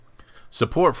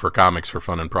Support for Comics for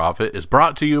Fun and Profit is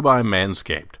brought to you by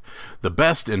Manscaped, the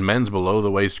best in men's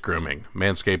below-the-waist grooming.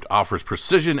 Manscaped offers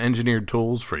precision-engineered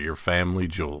tools for your family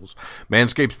jewels.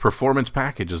 Manscaped's Performance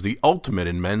Package is the ultimate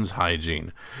in men's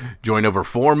hygiene. Join over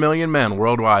 4 million men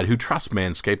worldwide who trust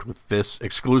Manscaped with this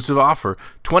exclusive offer,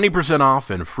 20% off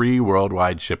and free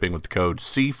worldwide shipping with the code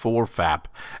C4FAP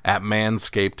at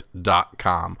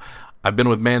manscaped.com. I've been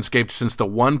with Manscaped since the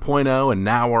 1.0, and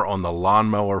now we're on the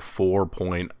Lawnmower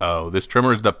 4.0. This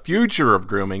trimmer is the future of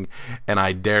grooming, and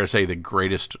I dare say the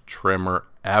greatest trimmer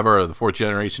ever. The fourth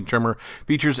generation trimmer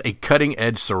features a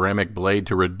cutting-edge ceramic blade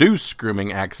to reduce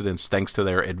grooming accidents thanks to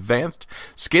their advanced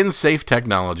skin-safe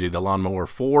technology. The Lawnmower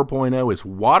 4.0 is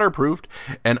waterproofed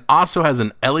and also has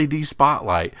an LED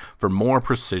spotlight for more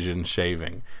precision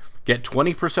shaving. Get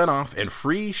 20% off and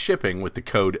free shipping with the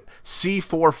code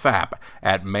C4FAP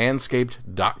at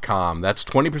manscaped.com. That's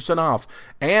 20% off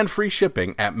and free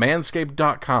shipping at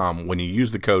manscaped.com when you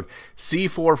use the code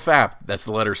C4FAP. That's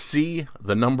the letter C,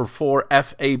 the number 4,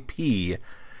 FAP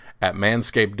at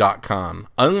manscaped.com.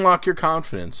 Unlock your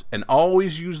confidence and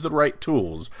always use the right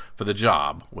tools for the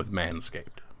job with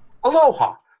Manscaped.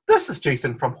 Aloha, this is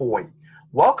Jason from Hawaii.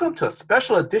 Welcome to a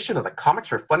special edition of the Comics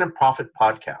for Fun and Profit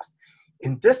podcast.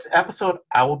 In this episode,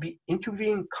 I will be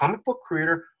interviewing comic book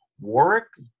creator Warwick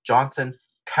Johnson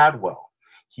Cadwell.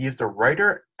 He is the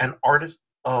writer and artist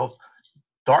of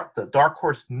the Dark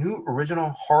Horse new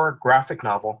original horror graphic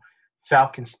novel,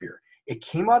 Falcon Spear. It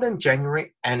came out in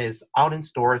January and is out in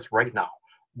stores right now.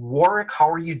 Warwick, how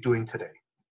are you doing today?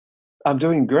 I'm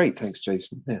doing great, thanks,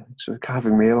 Jason. Yeah, thanks for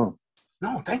having me on.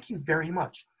 No, thank you very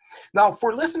much. Now,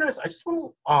 for listeners, I just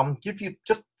want to give you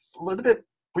just a little bit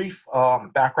brief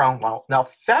background. Now,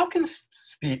 Falcon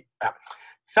Spear,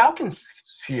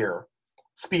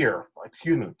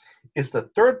 is the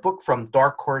third book from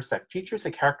Dark Horse that features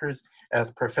the characters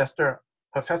as Professor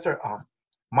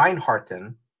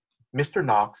Meinharten, Mr.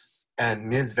 Knox, and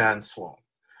Ms. Van Sloan.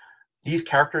 These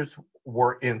characters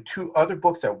were in two other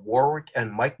books that Warwick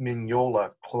and Mike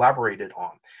Mignola collaborated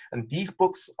on. And these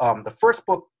books, the first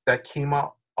book that came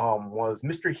out was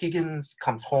Mr. Higgins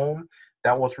Comes Home.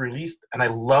 That was released, and I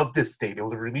love this date. It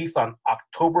was released on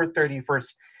October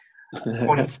 31st,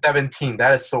 2017.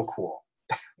 That is so cool.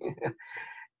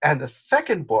 And the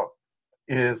second book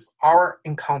is Our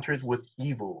Encounters with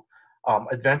Evil,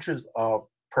 Adventures of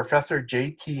Professor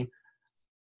J.T.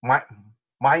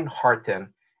 Meinharten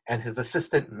and his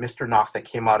assistant, Mr. Knox, that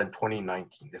came out in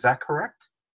 2019. Is that correct?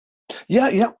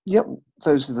 Yeah.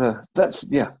 Those are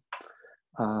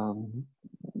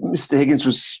Mr. Higgins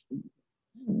was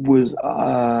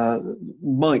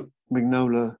Mike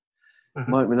Mignola.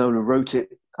 Mm-hmm. Mike Mignola wrote it,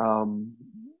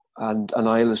 and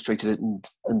I illustrated it, and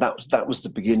that was the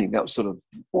beginning. That was sort of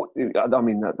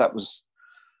that was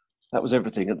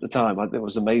everything at the time. It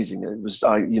was amazing. It was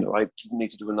I didn't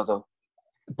need to do another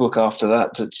book after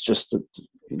that. It's just that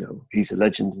he's a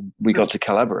legend, and we got to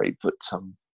collaborate.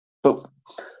 But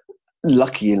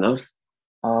lucky enough,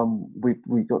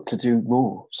 we got to do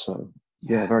more. So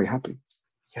yeah, very happy.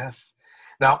 Yes.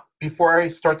 Now, before I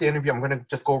start the interview, I'm going to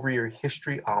just go over your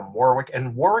history, Warwick.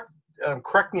 And Warwick,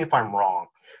 correct me if I'm wrong.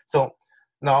 So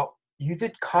now you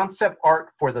did concept art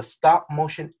for the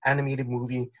stop-motion animated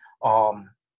movie,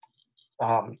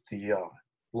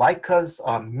 Laika's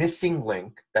Missing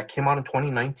Link, that came out in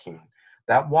 2019.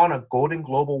 That won a Golden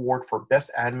Globe Award for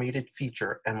Best Animated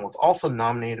Feature and was also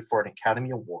nominated for an Academy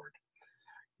Award.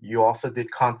 You also did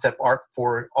concept art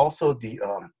for also the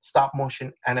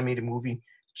stop-motion animated movie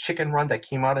Chicken Run that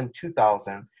came out in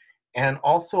 2000, and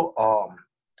also I'm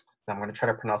going to try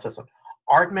to pronounce this one,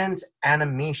 Aardman's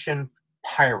Animation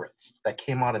Pirates that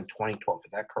came out in 2012.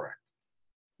 Is that correct?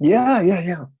 Yeah.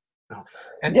 No.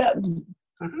 And, yeah.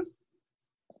 Mm-hmm.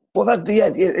 Well,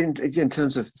 in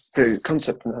terms of the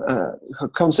concept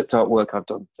artwork I've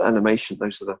done, the animation,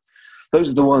 those are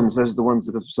the ones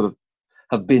that have sort of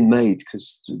have been made,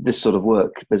 because this sort of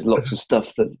work, there's lots of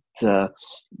stuff that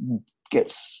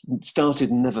gets started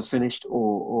and never finished,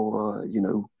 or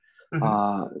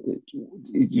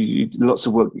lots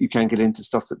of work you can get into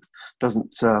stuff that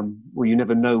doesn't, you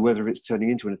never know whether it's turning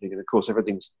into anything, and of course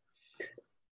everything's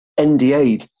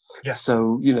NDA'd. Yeah.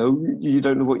 So you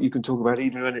don't know what you can talk about,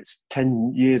 even when it's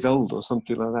 10 years old or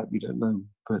something like that. You don't know,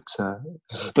 but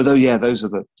those are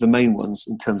the main ones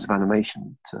in terms of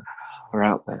animation that are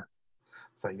out there.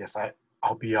 So yes,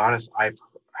 I'll be honest. I've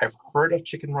heard of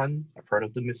Chicken Run. I've heard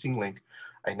of The Missing Link.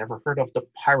 I never heard of the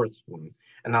Pirates one.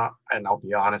 And I'll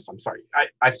be honest. I'm sorry.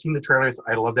 I've seen the trailers.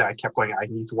 I loved it. I kept going, I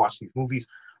need to watch these movies.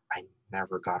 I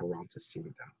never got around to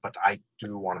seeing them, but I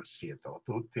do want to see it though.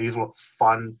 These look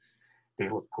fun, they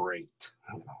look great.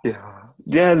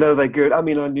 Yeah, no, they're good. I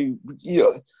mean, I knew,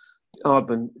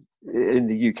 Aardman in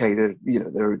the UK,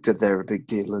 they're a big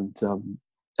deal, and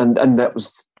that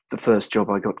was the first job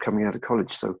I got coming out of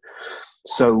college. So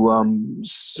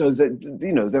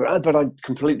that, but I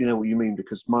completely know what you mean,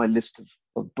 because my list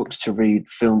of books to read,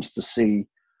 films to see,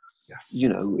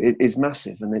 it is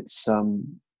massive, and it's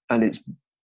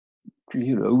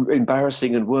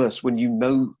embarrassing and worse when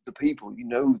the people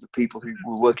who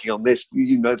were working on this,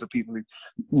 the people who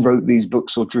wrote these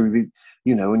books or drew and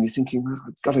you're thinking, well,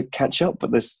 I've got to catch up, but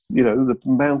there's, the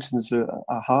mountains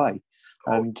are high,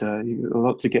 and a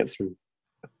lot to get through.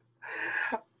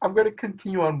 I'm going to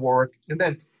continue on, Warwick, and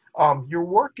then your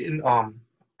work in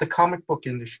the comic book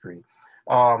industry.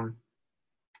 Now,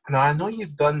 I know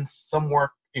you've done some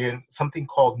work in something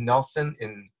called Nelson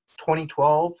in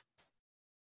 2012,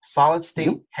 Solid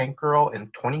State Tank Girl in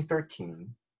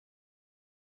 2013,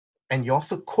 and you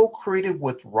also co-created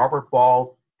with Robert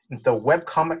Ball the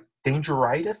webcomic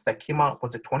Dangeritis that came out,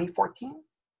 was it 2014?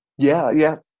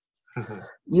 Yeah. Mm-hmm.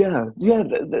 Yeah.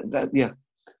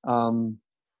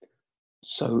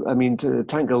 So, I mean,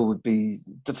 Tank Girl would be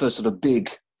the first sort of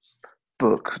big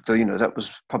book. So, that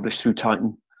was published through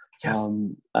Titan. Yes.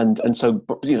 And so,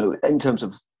 in terms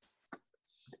of,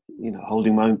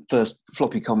 holding my own first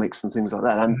floppy comics and things like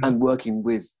that, and working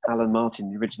with Alan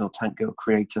Martin, the original Tank Girl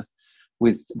creator,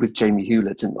 with Jamie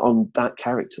Hewlett, and on that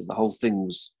character, the whole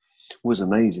thing was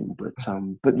amazing. But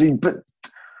and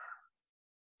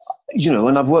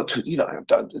I've worked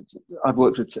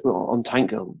with on Tank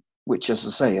Girl, which, as I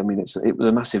say, I mean, it was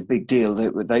a massive big deal.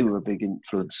 They were a big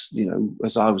influence,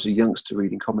 as I was a youngster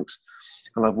reading comics,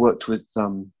 and I've worked with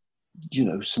some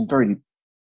very.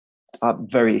 I'm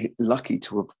very lucky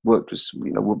to have worked with,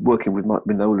 working with Mike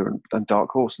Mignola and Dark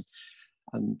Horse,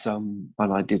 and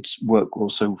I did work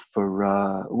also for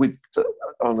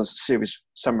on a series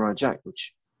Samurai Jack,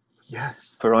 which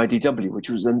for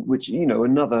IDW,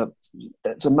 another,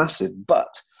 it's a massive,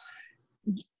 but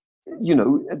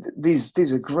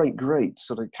these are great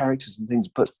sort of characters and things,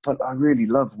 but I really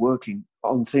love working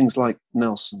on things like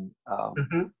Nelson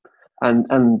and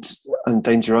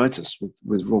Dangeritis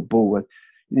with Rob Ball, where,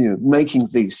 making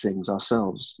these things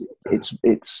ourselves,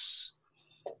 it's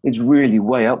really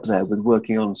way up there with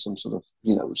working on some sort of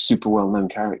super well-known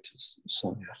characters.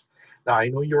 So now, I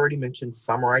know you already mentioned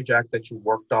Samurai Jack that you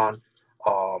worked on,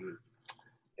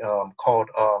 called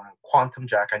Quantum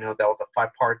Jack. I know that was a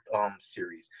 5-part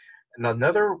series. And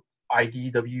another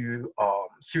IDW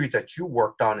series that you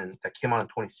worked on and that came out in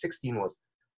 2016 was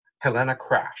Helena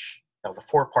Crash. That was a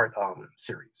 4-part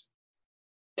series.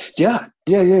 Yeah.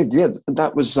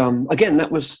 That was again.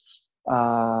 That was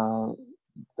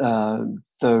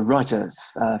the writer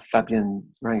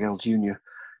Fabian Rangel Jr.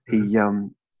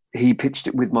 He pitched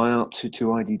it with my art to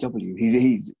IDW.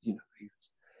 He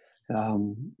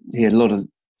had a lot of.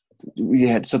 We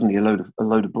had suddenly a load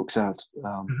of books out,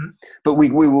 but we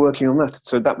were working on that.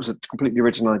 So that was a completely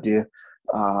original idea.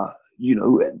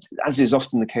 As is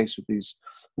often the case with these,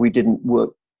 we didn't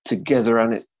work together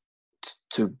on it.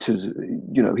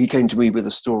 He came to me with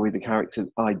a story, the character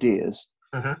ideas,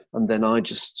 and then I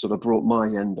just sort of brought my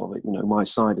end of it, my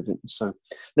side of it. So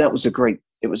that was a great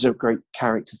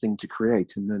character thing to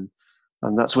create, and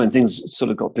that's when things sort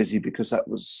of got busy, because that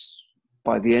was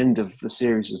by the end of the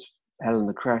series of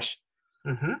Helena Crash.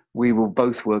 We were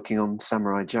both working on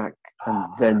Samurai Jack, and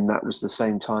then that was the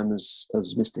same time as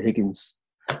Mr. Higgins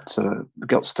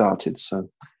got started. So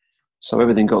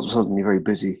everything got suddenly very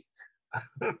busy.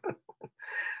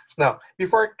 Now,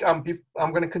 before I'm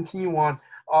going to continue on.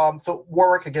 So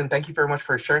Warwick, again, thank you very much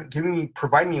for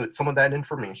providing me with some of that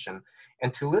information.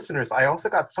 And to listeners, I also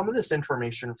got some of this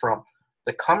information from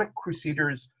the Comic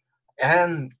Crusaders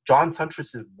and John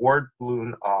Suntress's Word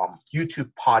Balloon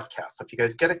YouTube podcast. So if you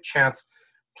guys get a chance,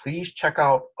 please check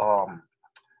out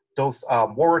those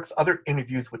Warwick's other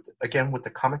interviews with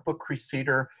the Comic Book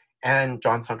Crusader and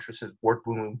John Suntress's Word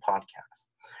Balloon podcast.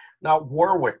 Now,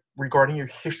 Warwick, regarding your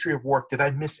history of work, did I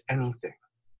miss anything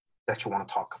that you want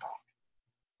to talk about?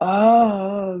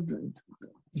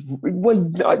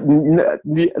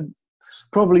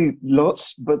 Probably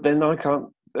lots, but then I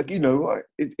can't.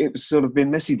 It was sort of been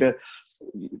messy.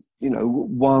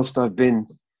 Whilst I've been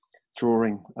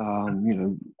drawing,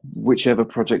 whichever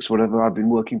projects, whatever, I've been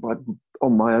working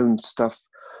on my own stuff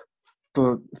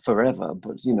for forever.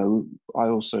 But I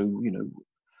also,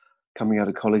 coming out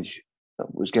of college,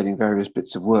 was getting various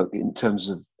bits of work in terms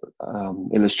of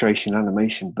illustration,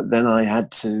 animation. But then I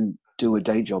had to do a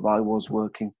day job. I was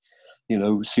working,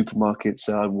 supermarkets.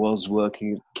 I was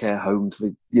working at care homes,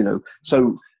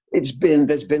 so there's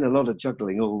been a lot of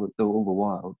juggling all the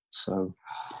while. So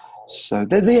So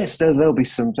there'll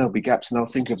be gaps, and I'll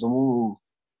think of them all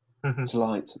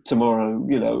tonight, tomorrow.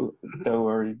 Don't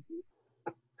worry.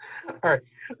 All right.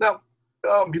 Now,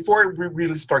 before we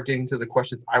really start getting to the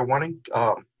questions, I want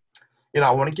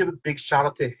to give a big shout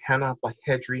out to Hannah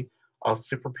Bahedri of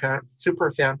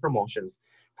Superfan Promotions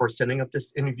for setting up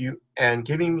this interview and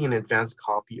giving me an advanced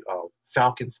copy of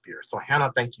Falcon Spear. So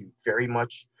Hannah, thank you very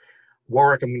much.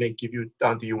 Warwick, I'm going to give you.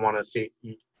 Do you want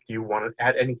to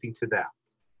add anything to that?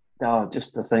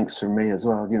 Just a thanks from me as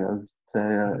well.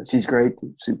 She's great.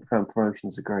 Superfan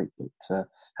Promotions are great, but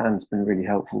Hannah's been really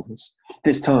helpful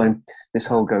this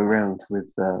whole go round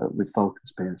with Falcon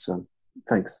Spear. So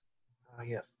thanks.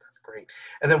 Yes, that's great.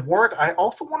 And then Warwick, I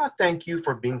also want to thank you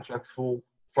for being flexible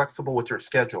with your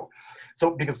schedule.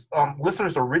 So because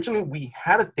listeners, originally we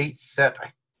had a date set.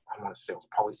 I want to say it was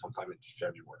probably sometime in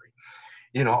February.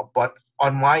 But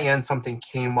on my end, something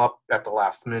came up at the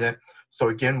last minute. So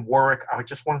again, Warwick, I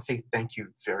just want to say thank you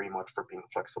very much for being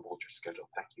flexible with your schedule.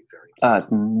 Thank you very much.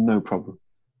 No problem.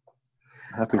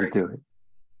 Happy to do it.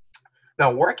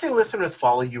 Now, where can listeners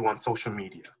follow you on social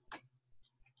media?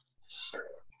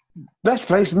 Best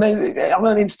place, maybe I'm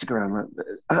on Instagram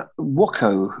at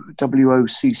Wocco,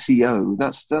 WOCCO.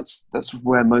 That's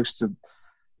where most of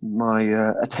my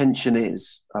attention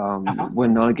is.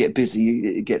 When I get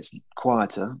busy, it gets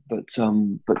quieter, but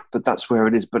that's where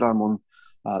it is. But I'm on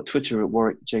Twitter at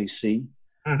WarwickJC,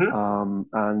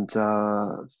 and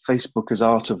Facebook as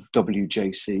Art of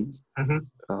WJC.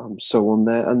 So on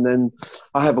there, and then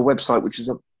I have a website which is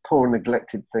a poor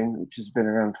neglected thing, which has been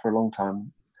around for a long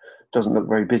time. Doesn't look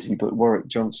very busy, but Warwick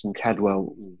Johnson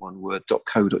Cadwell, one word,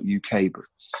 .co.uk. But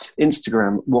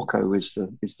Instagram, Wocco is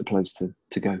the place to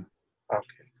go.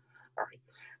 Okay, all right.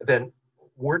 Then,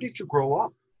 where did you grow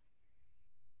up?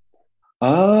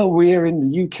 We're in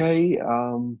the UK.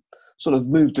 Sort of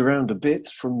moved around a bit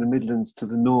from the Midlands to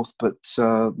the north, but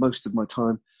most of my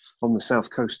time on the south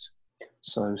coast.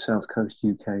 So South Coast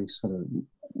UK, sort of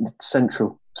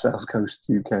central South Coast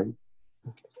UK.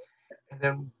 Okay. And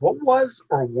then what was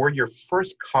or were your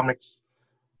first comics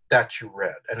that you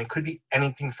read? And it could be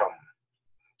anything from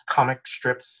comic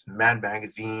strips, Mad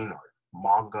Magazine, or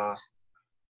manga.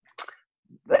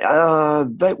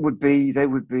 There would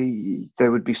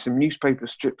be some newspaper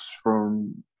strips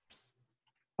from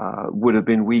would have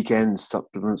been weekend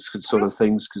supplements, sort of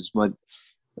things, because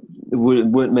there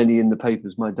weren't many in the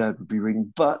papers my dad would be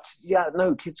reading. But yeah,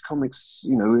 no, kids comics.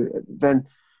 Then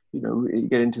you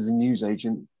get into the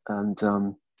newsagent, and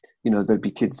there'd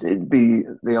be kids. It'd be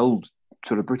the old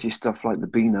sort of British stuff like the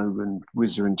Beano and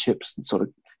Whizzer and Chips, and sort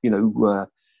of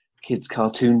kids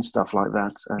cartoon stuff like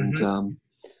that,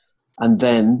 and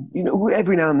then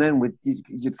every now and then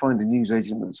you'd find a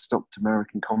newsagent that stocked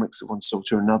American comics of one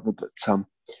sort or another,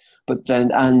 but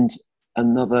then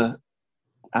another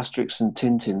Asterix and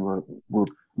Tintin were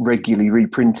regularly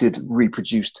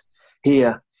reproduced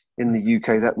here in the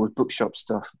UK. That was bookshop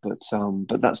stuff, but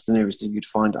that's the nearest thing you'd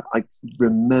find. I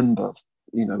remember,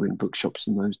 in bookshops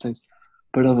in those days.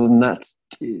 But other than that,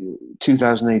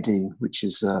 2000 AD, which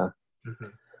is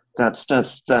that's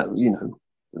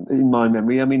in my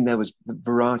memory. I mean, there was a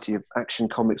variety of action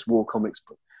comics, war comics,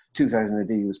 but 2000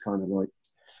 AD was kind of like,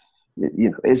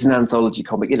 it's an anthology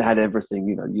comic. It had everything.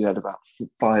 You had about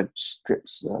 5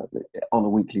 strips on a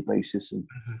weekly basis, and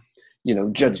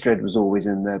Judge Dredd was always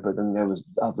in there, but then there was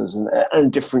others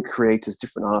and different creators,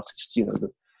 different artists. There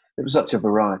was such a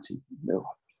variety.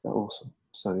 Awesome.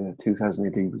 So yeah, 2000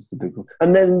 AD was the big one,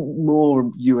 and then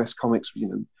more US comics.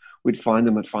 We'd find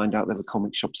them. I'd find out there were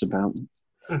comic shops about them,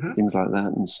 things like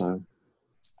that, and so.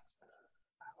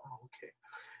 Okay,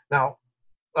 now.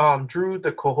 Drew,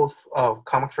 the co-host of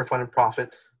Comics for Fun and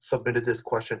Profit, submitted this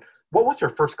question. What was your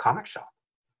first comic shop?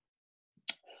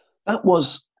 That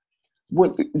was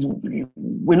we're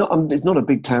not. It's not a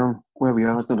big town where we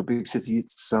are. It's not a big city.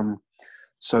 It's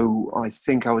So I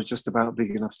think I was just about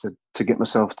big enough to get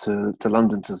myself to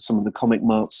London to some of the comic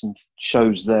marts and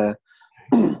shows there.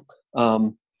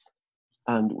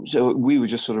 And so we were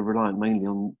just sort of reliant mainly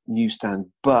on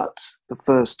newsstand. But the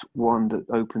first one that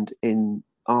opened in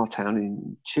our town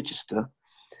in Chichester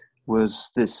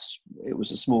was this. It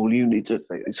was a small unit.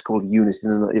 It's called a unit.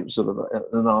 It was sort of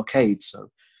an arcade. So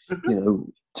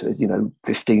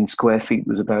 15 square feet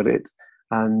was about it.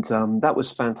 And that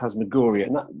was Phantasmagoria.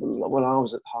 And I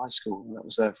was at high school, and that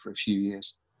was there for a few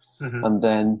years. And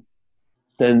then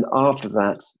after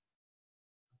that,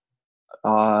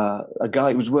 a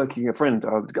guy was working, a friend,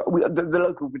 the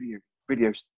local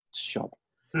video shop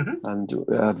and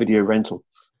video rental.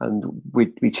 And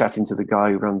we'd be chatting to the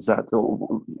guy who runs that.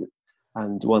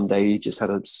 And one day he just had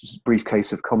a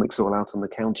briefcase of comics all out on the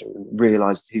counter and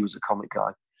realised he was a comic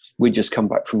guy. we'd just come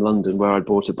back from London, where I'd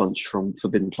bought a bunch from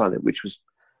Forbidden Planet, which was,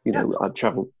 I'd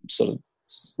travelled sort of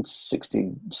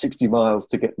 60 miles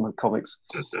to get my comics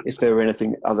if there were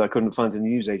anything other I couldn't find in the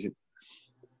newsagent.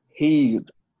 He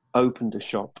opened a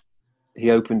shop. He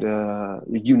opened a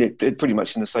unit pretty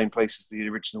much in the same place as the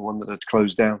original one that had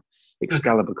closed down,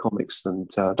 Excalibur Comics, and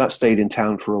that stayed in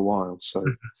town for a while. So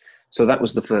that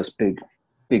was the first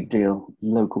big deal,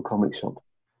 local comic shop.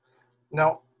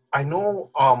 Now, I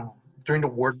know during the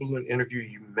Word Balloon interview,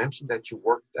 you mentioned that you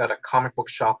worked at a comic book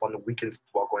shop on the weekends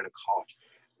while going to college.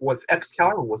 Was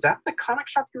Excalibur, was that the comic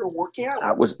shop you were working at?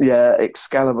 That was,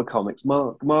 Excalibur Comics.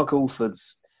 Mark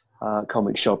Alford's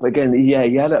comic shop. Again, he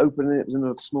had to open it was in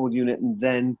a small unit, and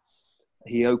then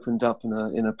he opened up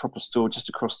in a proper store just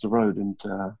across the road. And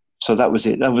so that was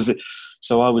it.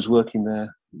 So I was working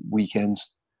there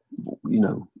weekends,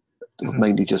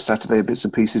 mainly just Saturday bits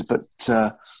and pieces, but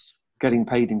getting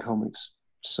paid in comics.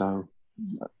 So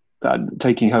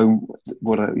taking home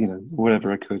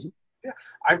whatever I could. Yeah,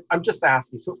 I'm just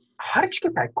asking. So, how did you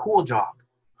get that cool job?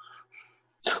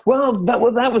 Well, that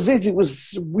was it. It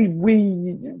was we'd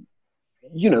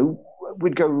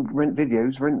go rent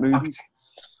videos, rent movies,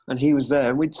 and he was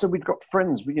there. We'd got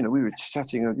friends. We were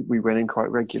chatting. We went in quite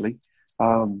regularly,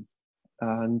 and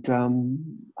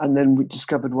then we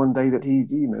discovered one day that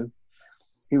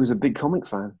he was a big comic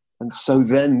fan. And so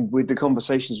then with the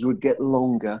conversations would get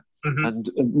longer and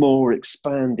more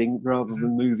expanding rather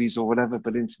than movies or whatever,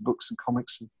 but into books and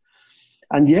comics.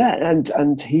 And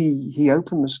he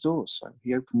opened the stores. So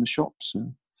he opened the shops.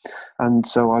 And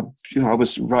so I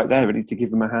was right there ready to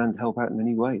give him a hand, help out in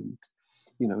any way. And,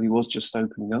 he was just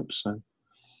opening up. So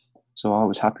I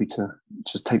was happy to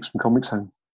just take some comics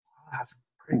home. That's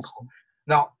pretty cool.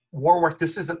 Now, Warwick,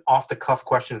 this is an off-the-cuff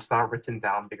question. It's not written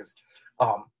down because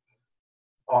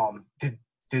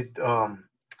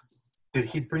did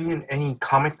he bring in any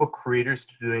comic book creators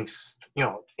to doing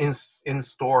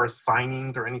in-store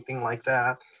signings or anything like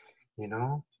that?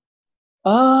 No,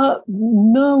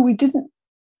 we didn't.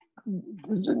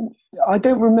 I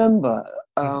don't remember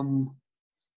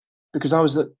because I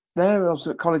was at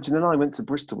college, and then I went to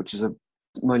Bristol, which is a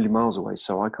million miles away.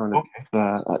 So I kind of,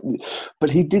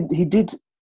 but he did.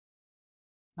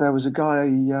 There was a guy.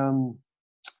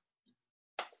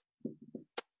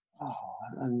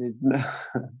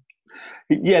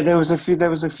 There was a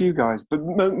few guys, but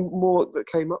more that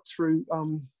came up through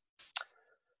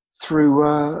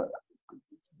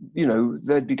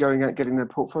they'd be going out getting their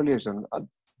portfolios done.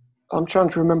 I'm trying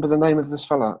to remember the name of this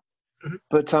fella,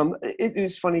 but it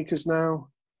is funny because now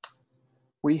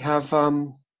we have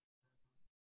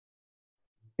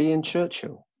Ian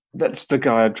Churchill. That's the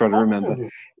guy I'm trying to remember.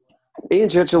 Ian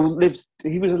Churchill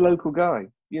he was a local guy,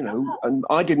 and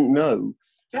I didn't know.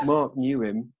 Yes. Mark knew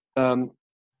him.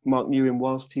 Mark knew him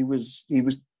whilst he was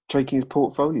taking his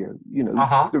portfolio,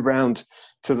 around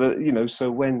to the, so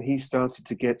when he started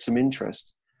to get some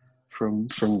interest from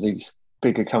the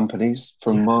bigger companies,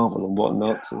 from Marvel and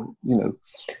whatnot,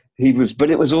 he was, but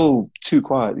it was all too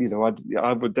quiet.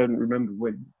 I don't remember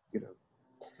when.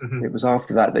 It was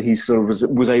after that he sort of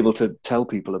was able to tell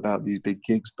people about these big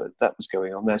gigs, but that was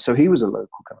going on there. So he was a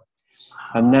local guy,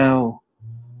 and now.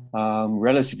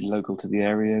 Relatively local to the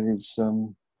area is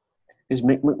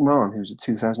Mick McMahon, who's a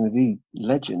 2000 AD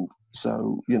legend.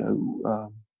 So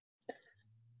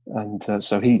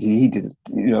so he did.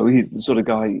 He's the sort of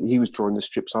guy. He was drawing the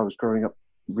strips I was growing up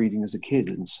reading as a kid,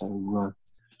 and so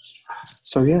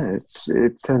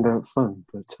it turned out fun.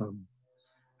 But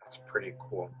that's pretty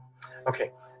cool.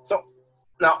 Okay, so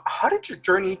now how did your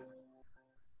journey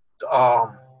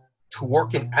to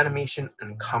work in animation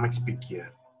and comics begin?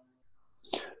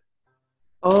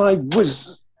 I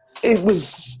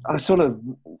sort of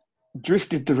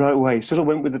drifted the right way, sort of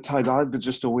went with the tide. I've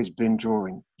just always been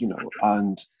drawing,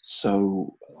 and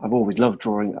so I've always loved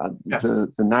drawing,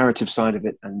 the narrative side of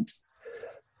it, and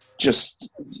just,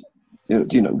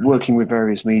 working with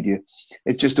various media.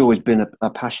 It's just always been a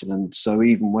passion. And so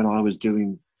even when I was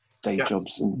doing day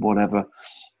jobs and whatever,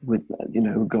 with,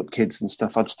 got kids and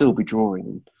stuff, I'd still be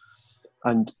drawing.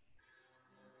 And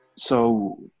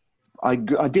so I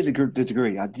did the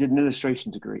degree. I did an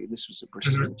illustration degree. This was at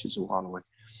Bristol, which is a while away,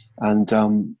 and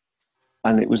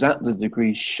it was at the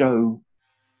degree show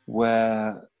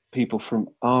where people from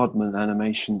Aardman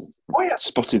Animation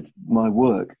spotted my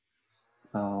work,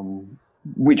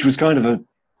 which was kind of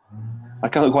I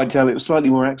can't quite tell. It was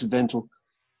slightly more accidental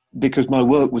because my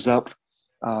work was up,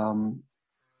 and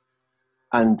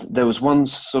there was one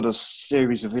sort of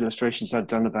series of illustrations I'd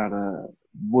done about a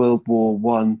World War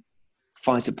I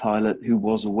fighter pilot who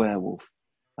was a werewolf,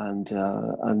 and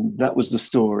that was the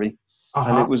story.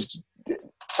 And it was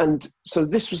and so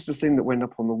this was the thing that went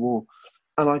up on the wall,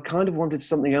 and I kind of wanted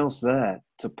something else there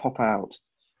to pop out,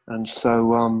 and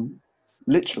so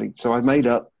literally, so I made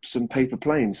up some paper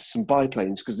planes, some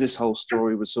biplanes, because this whole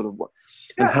story was sort of what,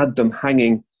 and had them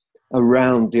hanging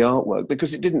around the artwork,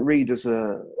 because it didn't read as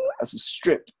a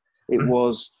strip. It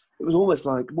was almost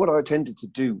like what I tended to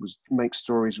do was make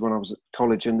stories when I was at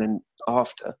college, and then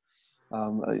after,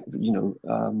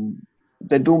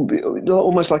 they'd all be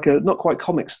almost like not quite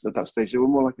comics at that stage. They were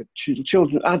more like a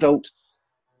adult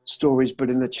stories, but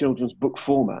in a children's book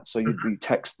format. So you'd read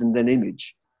text and then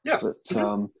image. Yes.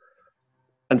 But,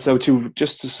 and so to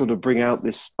sort of bring out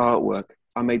this artwork,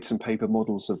 I made some paper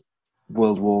models of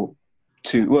World War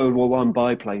I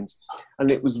biplanes, and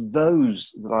it was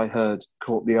those that I heard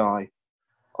caught the eye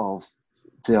of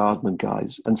the Aardman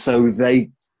guys, and so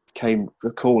they came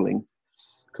calling,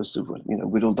 because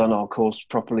we'd all done our course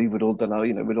properly, we'd all got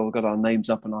our names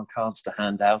up and our cards to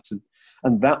hand out,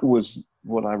 and that was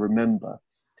what I remember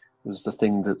was the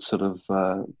thing that sort of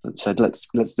that said, let's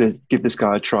give this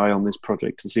guy a try on this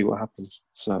project and see what happens.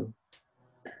 So,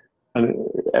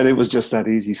 and it was just that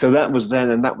easy. So that was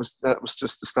then, and that was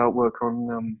just to start work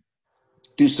on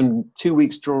do some 2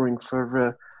 weeks drawing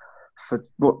for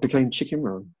what became Chicken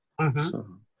Run. Mm-hmm. So.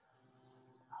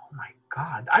 Oh my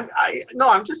God!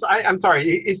 I'm sorry.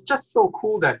 It's just so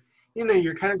cool that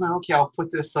you're kind of going, okay, I'll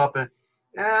put this up, and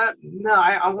no,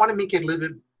 I want to make it a little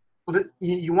bit.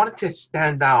 You wanted to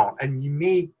stand out, and you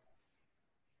made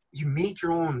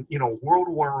your own, World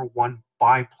War I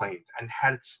biplane and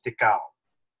had it stick out,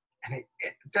 and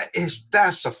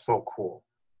that's just so cool.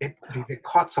 It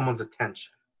caught someone's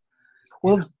attention.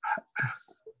 Well,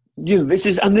 this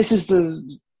is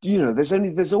the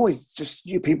there's always just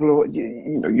people who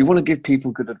you want to give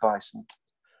people good advice,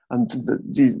 and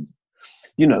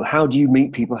how do you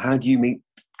meet people? How do you meet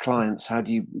clients? How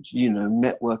do you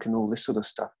network and all this sort of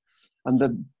stuff? And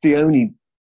the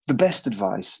best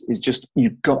advice is just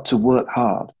you've got to work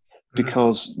hard,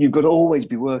 because you've got to always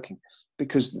be working,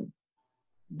 because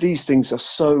these things are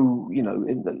so, in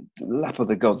the lap of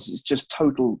the gods. It's just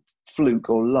total fluke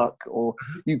or luck, or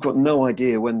you've got no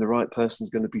idea when the right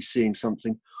person's going to be seeing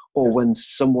something, or when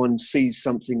someone sees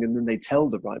something and then they tell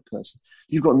the right person.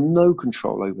 You've got no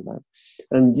control over that.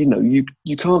 And,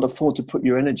 you can't afford to put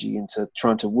your energy into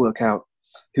trying to work out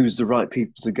who's the right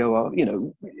people to go out.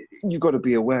 You've got to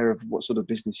be aware of what sort of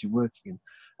business you're working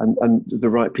in, and the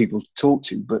right people to talk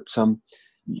to. But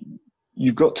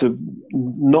you've got to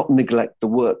not neglect the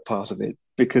work part of it,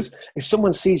 because if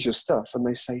someone sees your stuff and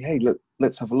they say, hey, look,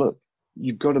 let's have a look,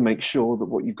 you've got to make sure that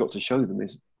what you've got to show them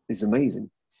is amazing.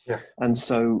 Yes. And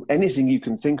so anything you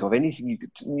can think of, you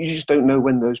just don't know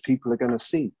when those people are going to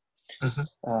see.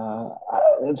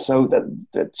 Mm-hmm. And so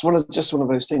that's one of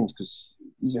those things, because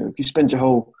if you spend your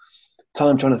whole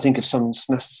time trying to think of some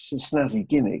snazzy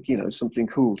gimmick, something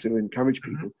cool to encourage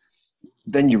people,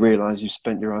 then you realize you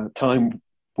spent your time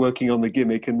working on the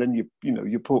gimmick, and then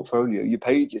your portfolio, your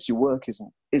pages, your work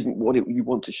isn't what you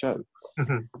want to show.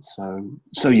 Mm-hmm.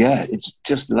 So yeah, it's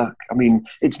just luck. I mean,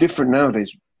 it's different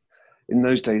nowadays. In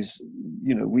those days,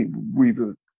 you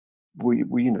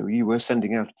were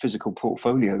sending out physical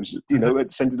portfolios,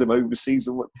 and sending them overseas,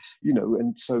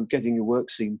 and so getting your work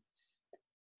seen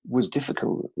was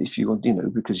difficult if you want,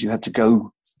 because you had to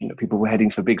go, people were heading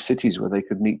for big cities where they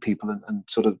could meet people and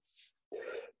sort of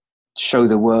show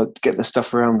their work, get the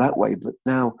stuff around that way. But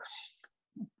now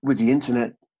with the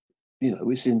internet,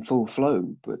 it's in full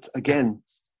flow. But again,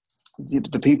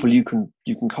 the people you can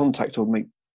contact or make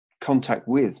contact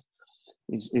with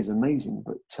is amazing.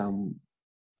 But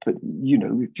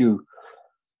if you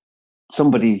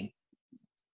somebody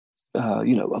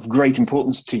of great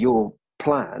importance to your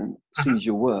plan sees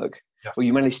your work, yes, or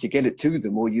you manage to get it to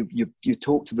them, or you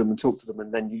talk to them,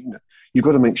 and then you've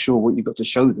got to make sure what you've got to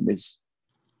show them is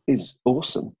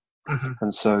awesome. Mm-hmm.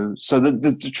 And so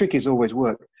the trick is always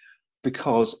work,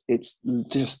 because it's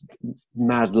just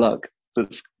mad luck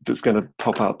that's going to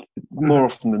pop up more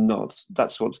often than not.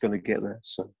 That's what's going to get there.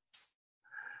 So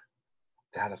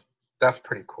that's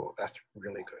pretty cool. That's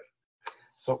really good.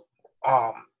 So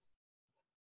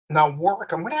now,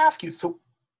 Warwick, I'm going to ask you. So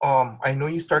I know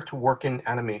you start to work in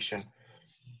animation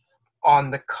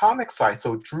on the comic side.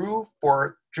 So Drew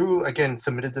again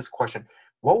submitted this question.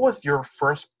 What was your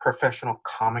first professional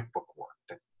comic book work?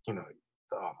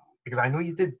 Because I know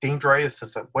you did Dangerous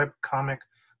as a web comic,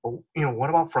 but what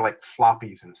about for like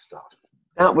floppies and stuff?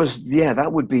 That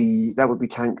would be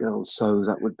Tank Girls. So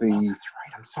that would be. Oh, that's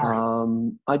right. I'm sorry.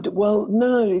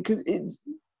 No.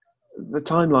 The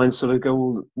timelines sort of go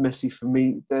all messy for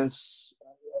me. There's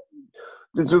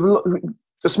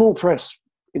a small press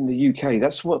in the UK.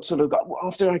 That's what sort of got,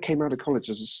 after I came out of college,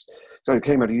 so I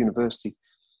came out of university,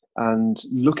 and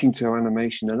looking to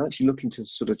animation and actually looking to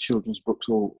sort of children's books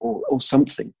or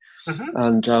something. Mm-hmm.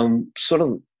 And sort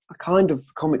of a kind of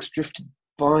comics drifted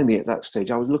by me at that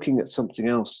stage. I was looking at something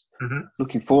else, Mm-hmm.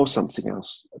 looking for something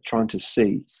else, trying to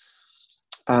see,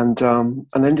 and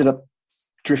ended up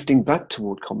drifting back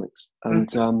toward comics. And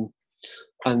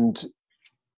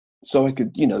so I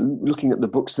could, looking at the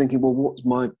books, thinking, well, what's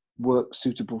my work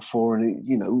suitable for,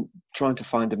 and trying to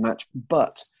find a match.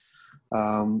 But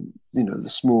the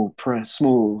small press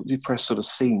sort of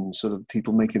scene, sort of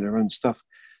people making their own stuff,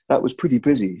 that was pretty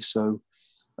busy. So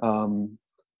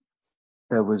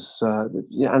there was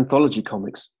anthology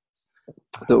comics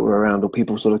that were around, or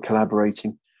people sort of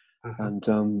collaborating,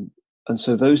 Mm-hmm. and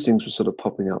so those things were sort of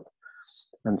popping up,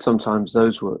 and sometimes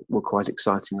those were quite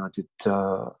exciting. I did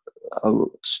a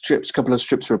couple of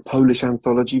strips for a Polish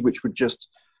anthology, which were just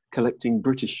collecting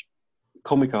British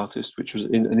comic artists, which was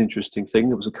an interesting thing.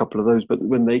 There was a couple of those, but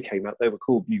when they came out, they were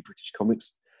called New British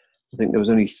Comics. I think there was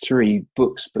only 3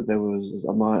 books, but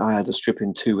I had a strip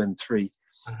in 2 and 3.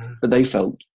 Mm-hmm. But they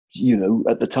felt,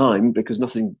 at the time, because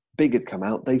nothing big had come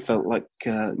out, they felt like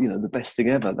the best thing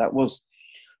ever. That was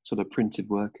sort of printed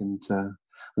work. And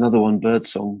another one,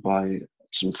 Birdsong, by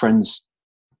some friends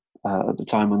at the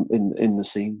time in the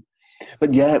scene.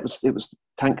 But yeah, it was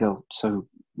Tank Girl. So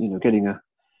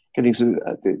getting some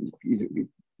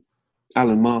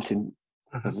Alan Martin,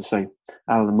 as I say,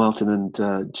 Alan Martin and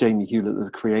Jamie Hewlett, the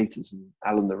creators, and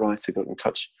Alan the writer, got in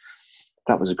touch.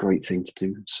 That was a great thing to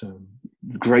do. So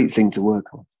great thing to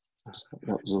work on. So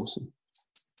that was awesome.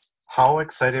 How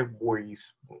excited were you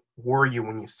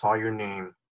when you saw your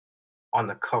name on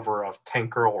the cover of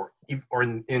Tank Girl or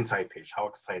in the inside page? How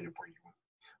excited were you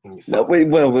when you saw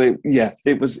it? Yeah,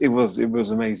 it was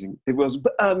amazing. It was,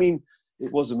 but I mean,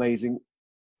 it was amazing.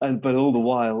 But all the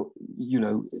while,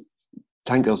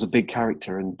 Tank Girl's a big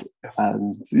character, and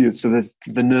so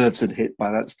the nerves had hit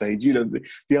by that stage.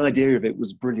 The idea of it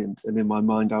was brilliant, and in my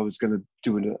mind, I was going to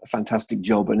do a fantastic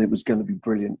job, and it was going to be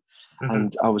brilliant. Mm-hmm.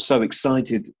 And I was so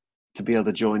excited to be able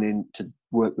to join in to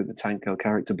work with the Tank Girl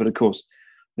character. But of course,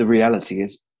 the reality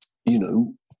is,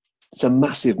 it's a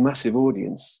massive, massive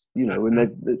audience,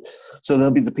 and so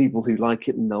there'll be the people who like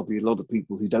it, and there'll be a lot of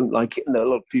people who don't like it, and there are a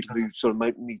lot of people who sort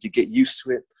of need to get used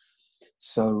to it.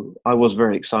 So I was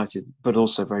very excited, but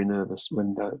also very nervous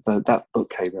when that book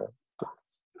came out.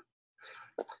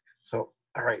 So,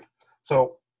 all right.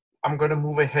 So I'm going to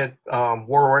move ahead.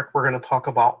 Warwick, we're going to talk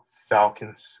about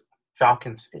Falcon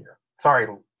Sphere. Sorry,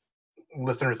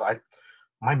 listeners,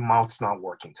 my mouth's not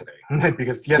working today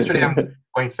because yesterday I'm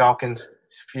going Falcon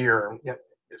Sphere. Yeah,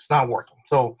 it's not working.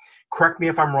 So correct me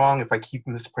if I'm wrong, if I keep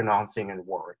mispronouncing in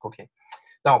Warwick. Okay.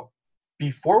 Now,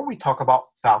 before we talk about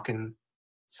Falcon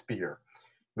Sphere,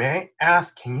 may I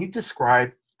ask, can you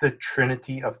describe the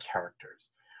trinity of characters?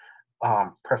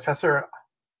 Professor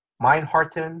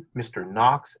Meinharten, Mr.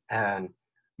 Knox, and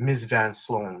Ms. Van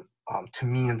Sloan, to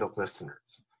me and the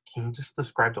listeners. Can you just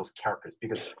describe those characters?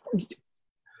 Because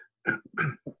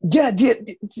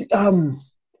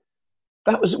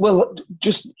that was, well,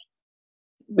 just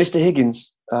Mr.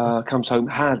 Higgins comes home,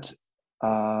 had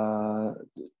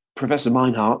Professor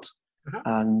Meinhardt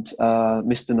and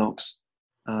Mr. Knox,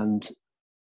 and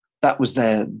that was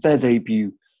their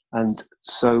debut. And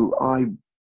so I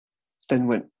then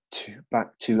went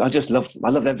back to, I just loved them. I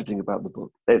loved everything about the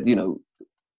book. Mike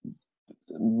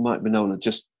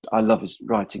Mignola, I love his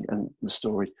writing and the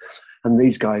story. And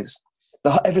these guys,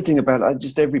 everything about it,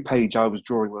 just every page I was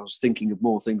drawing, I was thinking of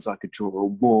more things I could draw, or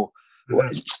more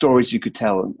stories you could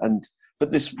tell.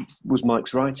 But this was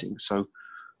Mike's writing. So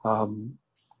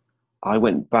I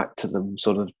went back to them,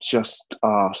 sort of just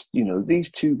asked, these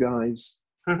two guys,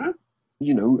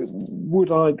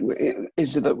 would I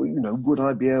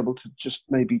be able to just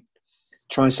maybe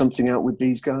try something out with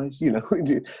these guys?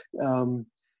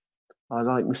 I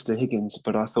like Mr. Higgins,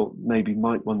 but I thought maybe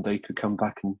Mike one day could come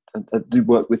back and do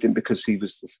work with him, because he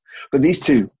was this. But these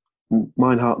two,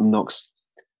 Meinhardt and Knox,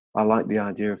 I like the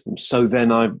idea of them. So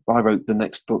then I wrote the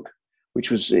next book,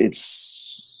 which was,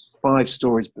 it's 5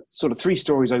 stories, but sort of 3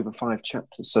 stories over 5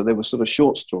 chapters. So they were sort of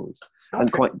short stories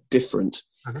and quite different.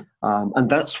 And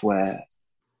that's where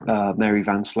Mary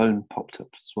Van Sloan popped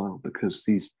up as well, because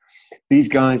these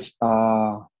guys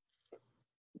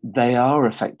they are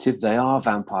effective. They are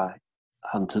vampire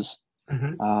hunters,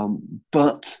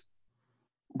 but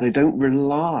they don't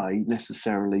rely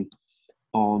necessarily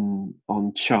on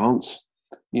chance,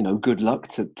 good luck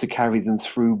to carry them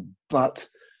through. But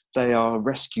they are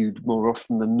rescued more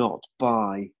often than not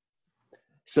by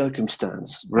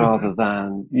circumstance rather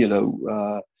than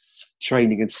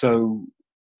training. And so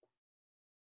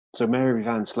So Mary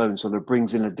Van Sloan sort of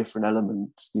brings in a different element.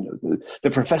 You know, the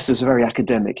professor's very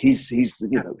academic. He's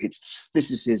you know,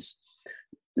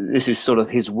 this is sort of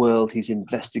his world. He's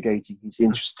investigating. He's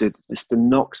interested. Mr.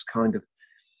 Knox kind of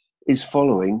is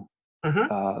following,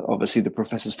 obviously, the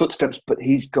professor's footsteps, but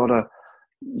he's got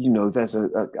there's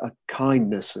a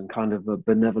kindness and kind of a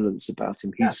benevolence about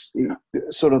him. He's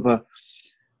sort of a,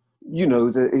 you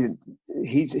know,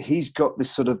 he's got this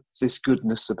sort of this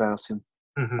goodness about him.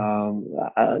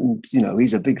 And you know,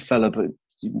 he's a big fella, but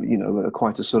you know,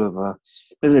 quite a sort of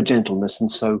there's a gentleness,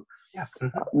 and so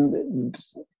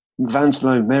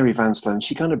Mary Van Sloan,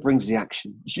 she kind of brings the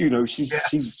action. You know, she's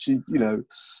you know,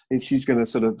 she's going to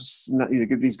sort of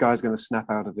these guys going to snap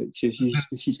out of it.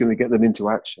 She's going to get them into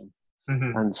action,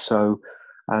 and so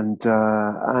and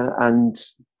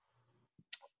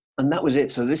that was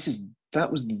it. So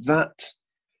that was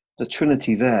the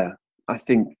Trinity there. I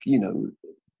think, you know,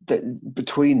 that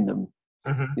between them,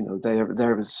 you know,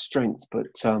 there was strength, but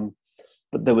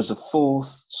there was a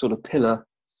fourth sort of pillar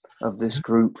of this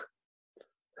group,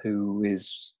 who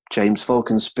is James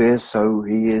Falconspear. So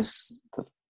he is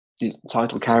the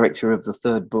title character of the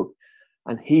third book,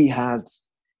 and he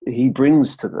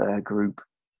brings to their group,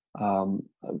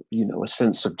 you know, a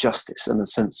sense of justice and a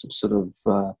sense of sort of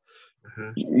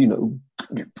you know,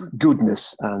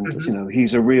 goodness, and you know,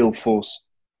 he's a real force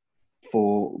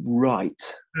for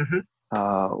right.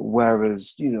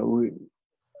 Whereas, you know,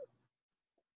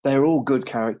 they're all good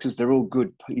characters, they're all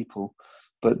good people,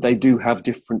 but they do have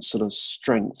different sort of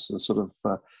strengths and sort of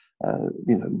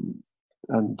you know,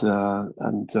 and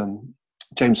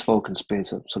James Falconspear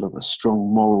is a sort of a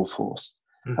strong moral force,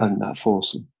 and that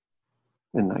force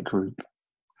in that group.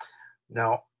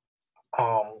 Now,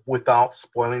 without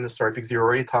spoiling the story, because you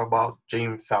already talked about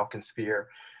James Falconspear,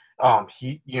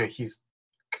 he's,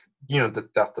 you know,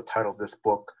 that's the title of this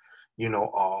book. You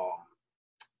know,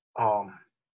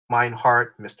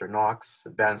 Meinhardt, Mr. Knox,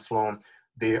 Van Sloan,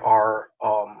 they are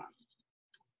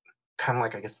kind of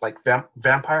like, I guess, like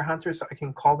vampire hunters, I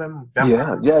can call them.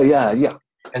 Yeah.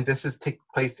 And this is take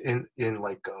place in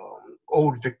like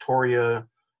old Victorian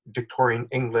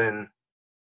England.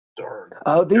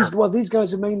 These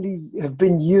guys have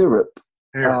been Europe.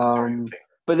 Okay.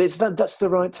 But that's the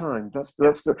right time. This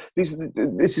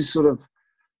is sort of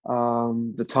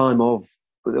the time of,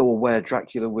 or where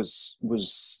Dracula was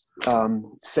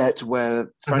set,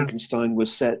 where Frankenstein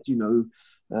was set. You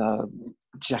know,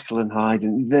 Jekyll and Hyde,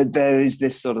 and there is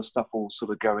this sort of stuff all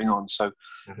sort of going on. So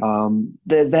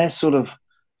they're sort of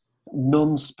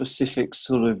non-specific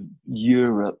sort of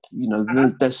Europe. You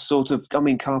know, there's sort of, I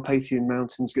mean, Carpathian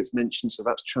Mountains gets mentioned, so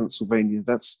that's Transylvania.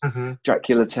 That's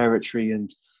Dracula territory, and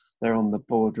they're on the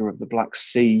border of the Black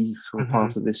Sea for a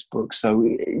part of this book. So,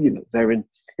 you know, they're in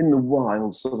the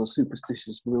wild, sort of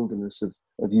superstitious wilderness of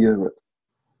Europe.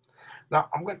 Now,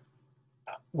 I'm going to,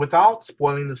 without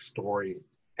spoiling the story,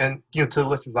 and, you know, to the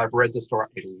listeners, I've read the story.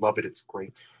 I love it. It's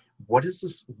great. What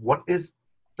is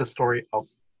the story of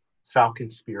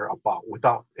Falconspear about,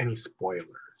 without any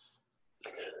spoilers?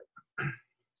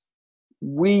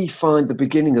 We find the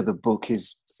beginning of the book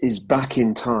is back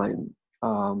in time.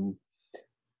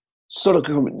 Sort of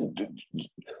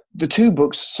the two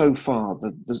books so far,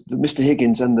 the Mr.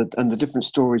 Higgins and the different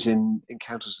stories in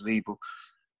Encounters of Evil,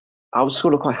 I was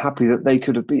sort of quite happy that they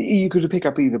could have been. You could have picked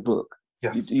up either book.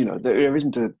 Yes. You know, there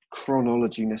isn't a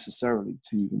chronology necessarily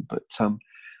to them,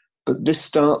 but this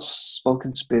starts.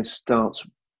 Falconspear starts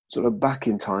sort of back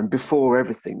in time, before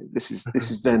everything. This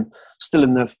is them still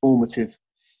in their formative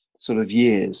sort of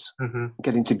years,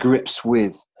 getting to grips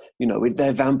with, you know,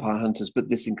 they're vampire hunters, but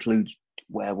this includes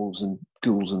werewolves and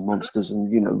ghouls and monsters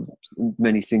and, you know,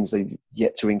 many things they've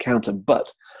yet to encounter.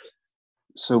 But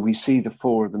so we see the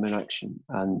four of them in action,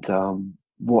 and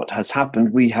what has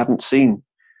happened, we haven't seen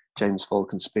James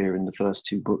Falconspear in the first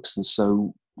two books, and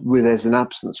so there's an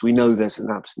absence. We know there's an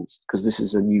absence because this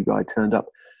is a new guy turned up,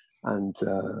 and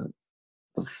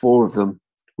the four of them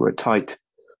were a tight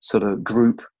sort of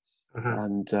group,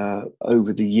 and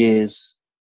over the years,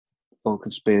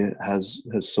 Falconspear has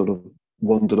sort of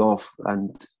wandered off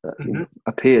and you know,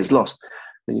 appears lost.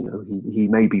 You know, he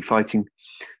may be fighting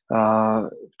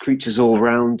creatures all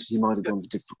around. He might have gone to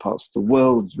different parts of the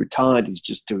world. He's retired. He's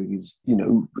just doing his, you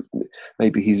know,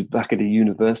 maybe he's back at a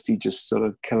university just sort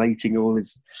of collating all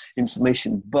his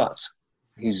information, but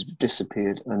he's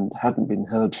disappeared and hadn't been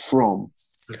heard from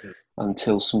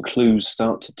until some clues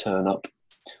start to turn up,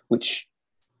 which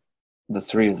the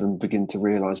three of them begin to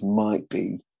realize might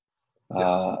be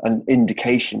an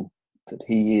indication that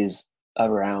he is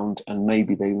around, and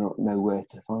maybe they not know where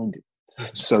to find him.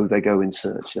 So they go in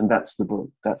search, and that's the book.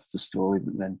 That's the story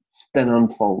that then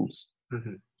unfolds.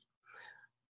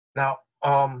 Now,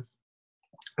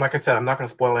 like I said, I'm not going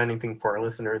to spoil anything for our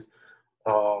listeners.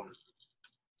 Um,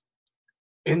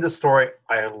 in the story,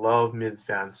 I love Ms.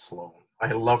 Van Sloan.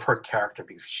 I love her character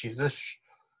because she's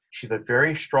a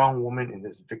very strong woman in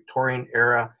this Victorian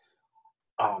era.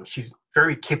 She's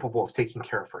very capable of taking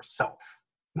care of herself.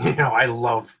 I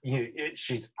love it.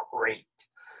 She's great.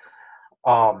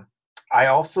 I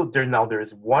also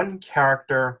there's one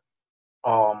character,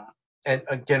 and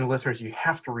again, listeners, you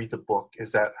have to read the book.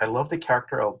 Is that I love the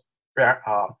character of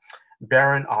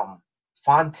Baron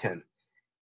Fontaine,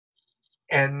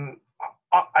 and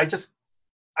I just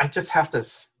have to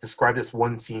describe this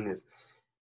one scene is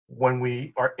when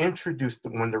when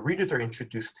the readers are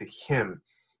introduced to him,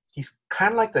 he's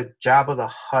kind of like the Jabba the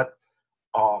Hutt.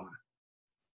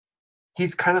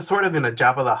 He's kind of sort of in a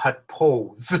Jabba the Hutt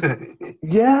pose.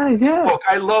 Yeah. Look,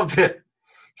 I love it.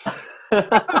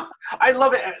 I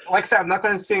love it. Like I said, I'm not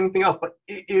going to say anything else, but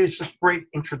it is just a great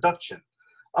introduction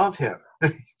of him.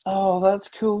 Oh, that's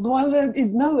cool. No,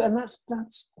 and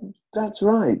that's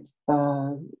right.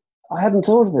 I hadn't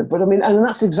thought of it, but I mean, and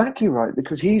that's exactly right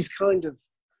because he's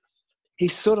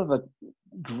sort of a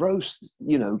gross,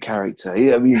 character.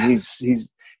 I mean,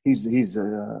 he's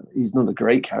not a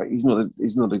great character. He's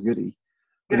not a goodie,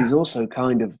 but he's also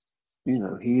kind of,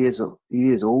 he is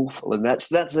awful, and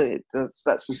that's it.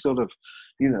 That's the sort of,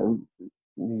 he's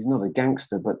not a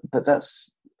gangster, but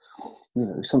that's,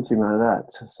 something like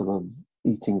that, sort of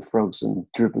eating frogs and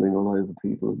dribbling all over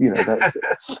people.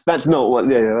 That's not what.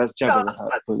 Yeah, that's Jabba the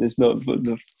Hutt, but it's not.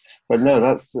 But no,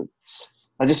 that's.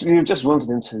 I just wanted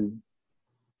him to,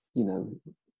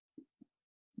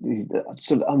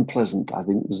 sort of unpleasant. I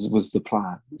think was the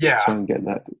plan. Yeah. Try and get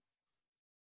that.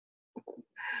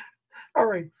 All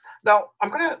right. Now I'm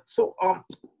gonna. So,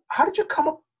 how did you come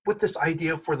up with this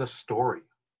idea for the story?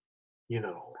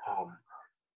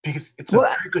 Because it's a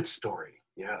very good story.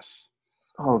 Yes.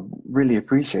 Oh, really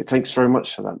appreciate it. Thanks very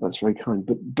much for that. That's very kind.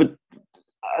 But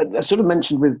I sort of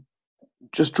mentioned with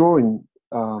just drawing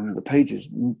the pages,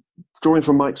 drawing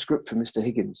from Mike's script for Mr.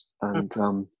 Higgins, and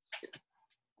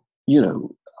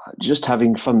just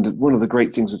having fun. One of the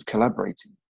great things of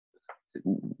collaborating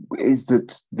is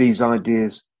that these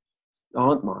ideas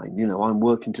aren't mine. I'm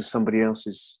working to somebody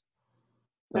else's,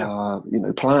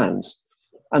 plans.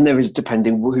 And there is,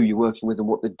 depending who you're working with and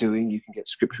what they're doing, you can get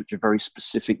scripts which are very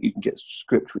specific. You can get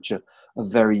scripts which are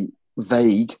very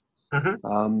vague.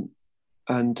 So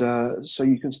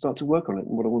you can start to work on it.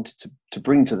 And what I wanted to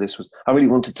bring to this was, I really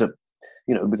wanted to,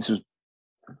 but I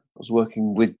was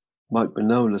working with Mike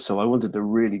Mignola, so I wanted to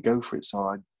really go for it. So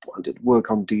I wanted to work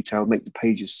on detail, make the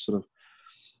pages sort of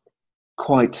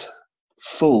quite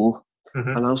full.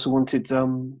 And I also wanted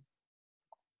to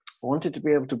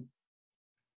be able to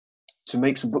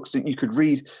make some books that you could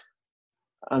read,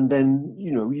 and then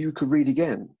you could read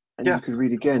again, and you could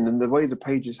read again. And the way the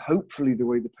pages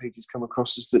come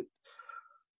across is that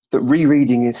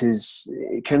rereading it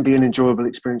can be an enjoyable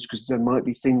experience because there might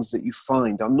be things that you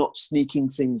find. I'm not sneaking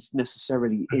things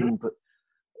necessarily in,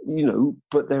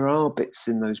 but there are bits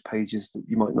in those pages that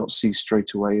you might not see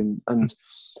straight away. And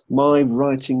my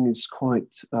writing is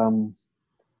quite.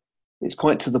 It's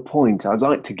quite to the point. I'd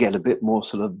like to get a bit more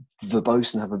sort of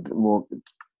verbose and have a bit more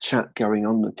chat going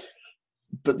on.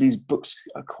 But these books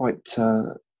are quite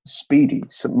speedy.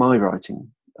 So my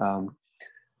writing,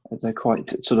 they're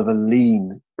quite sort of a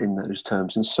lean in those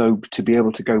terms. And so to be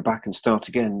able to go back and start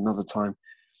again another time,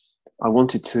 I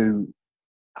wanted to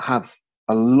have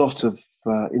a lot of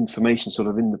information sort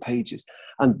of in the pages.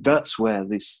 And that's where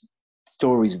these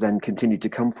stories then continue to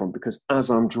come from, because as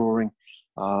I'm drawing,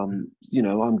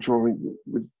 I'm drawing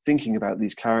with thinking about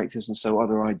these characters, and so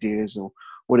other ideas, or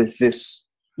what if this,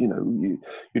 you're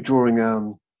drawing,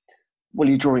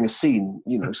 you're drawing a scene,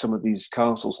 some of these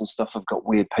castles and stuff have got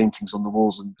weird paintings on the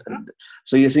walls, and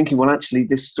so you're thinking, well, actually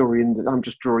this story, and I'm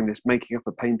just drawing this, making up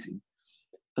a painting,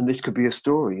 and this could be a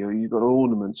story, or you've got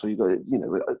ornaments, or you've got,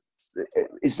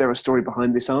 is there a story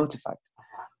behind this artifact?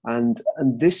 And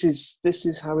this is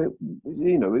how it,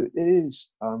 it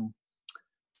is.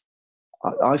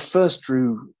 I first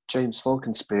drew James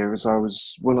Falconspear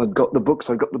when I got the books.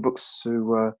 I got the books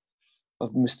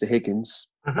of Mr. Higgins,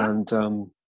 and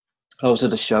I was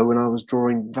at a show and I was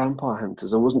drawing vampire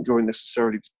hunters. I wasn't drawing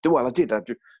necessarily. Well, I did. I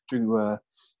drew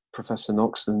Professor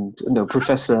Meinhardt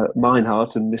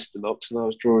and Mr. Knox, and I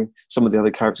was drawing some of the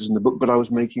other characters in the book. But I was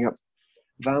making up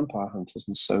vampire hunters,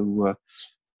 and so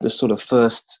the sort of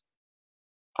first,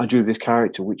 I drew this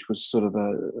character, which was sort of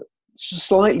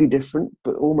slightly different,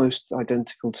 but almost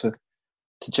identical to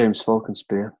James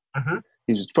Falconspear.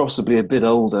 He was possibly a bit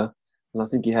older, and I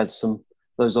think he had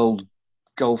those old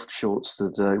golf shorts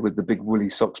that with the big woolly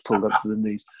socks pulled up to the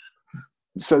knees.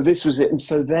 So this was it. And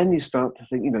so then you start to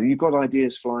think, you've got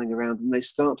ideas flying around and they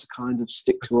start to kind of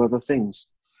stick to other things.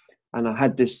 And I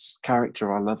had this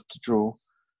character I loved to draw.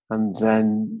 And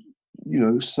then,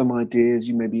 some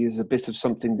ideas, maybe as a bit of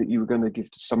something that you were going to give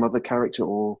to some other character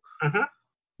or,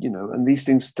 and these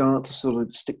things start to sort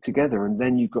of stick together. And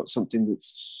then you've got something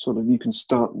that's sort of, you can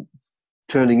start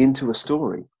turning into a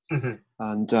story. Mm-hmm.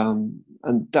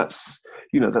 And that's,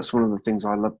 that's one of the things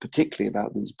I love particularly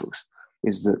about these books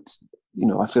is that,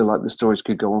 I feel like the stories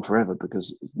could go on forever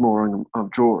because the more I'm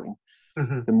drawing,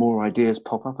 mm-hmm. the more ideas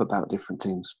pop up about different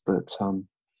things. But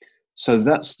so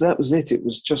that was it. It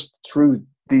was just through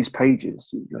these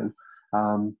pages,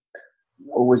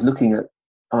 always looking at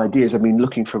ideas. I mean,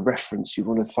 looking for reference. You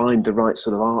want to find the right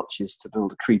sort of arches to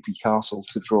build a creepy castle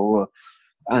to draw,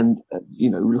 and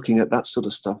looking at that sort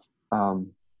of stuff.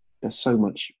 There's so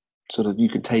much sort of you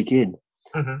can take in.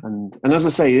 Mm-hmm. And as I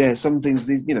say, some things,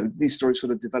 these stories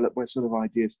sort of develop where sort of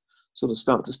ideas sort of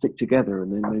start to stick together,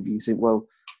 and then maybe you think, well,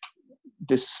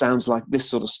 this sounds like this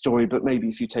sort of story, but maybe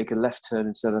if you take a left turn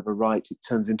instead of a right, it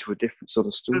turns into a different sort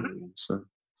of story. Mm-hmm.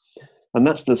 And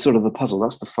that's the sort of the puzzle.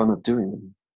 That's the fun of doing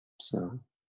them. So,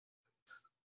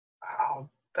 wow,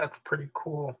 that's pretty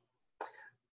cool.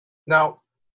 Now,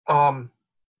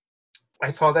 I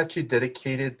saw that you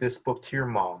dedicated this book to your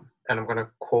mom, and I'm going to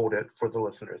quote it for the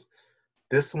listeners.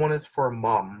 This one is for a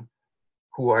mom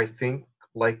who I think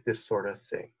like this sort of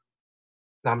thing.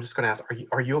 Now I'm just going to ask,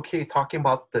 are you okay talking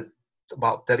about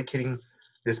dedicating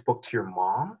this book to your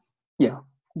mom? Yeah.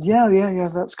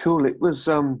 That's cool. It was.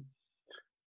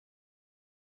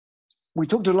 We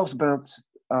talked a lot about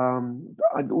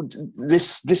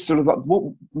this sort of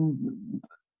what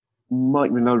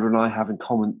Mike Mignola and I have in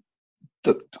common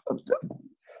that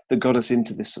got us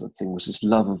into this sort of thing was this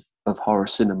love of horror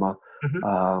cinema,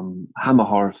 mm-hmm. Hammer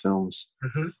horror films,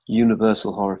 mm-hmm.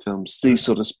 Universal horror films, these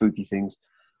sort of spooky things,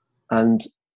 and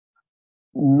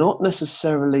not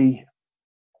necessarily,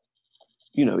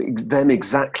 them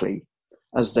exactly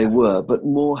as they were, but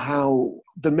more how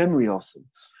the memory of them.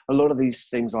 A lot of these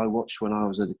things I watched when I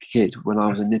was a kid, when I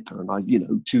was a nipper, and I,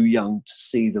 too young to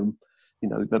see them.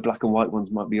 The black and white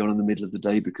ones might be on in the middle of the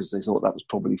day because they thought that was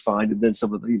probably fine. And then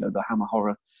some of the, the Hammer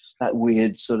horror, that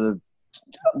weird sort of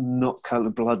not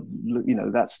coloured blood,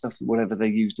 that stuff, whatever they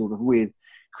used, all the weird,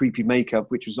 creepy makeup,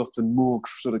 which was often more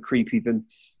sort of creepy than,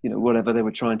 whatever they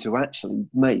were trying to actually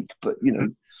make. But,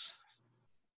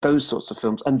 those sorts of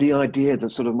films. And the idea that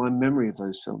sort of my memory of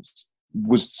those films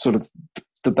was sort of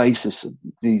the basis of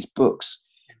these books.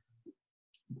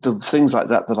 The things like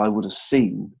that I would have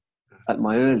seen at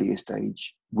my earliest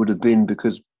age would have been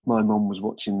because my mum was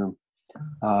watching them.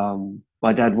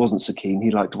 My dad wasn't so keen.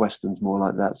 He liked Westerns more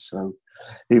like that. So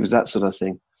it was that sort of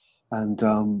thing. And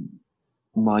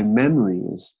my memory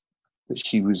is that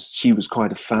she was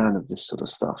quite a fan of this sort of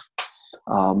stuff.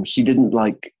 She didn't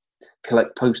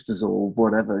collect posters or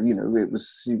whatever.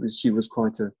 She was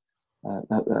quite a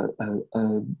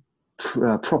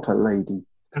proper lady.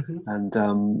 Mm-hmm.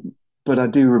 And but I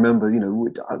do remember,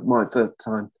 my first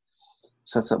time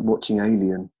sat up watching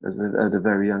Alien at a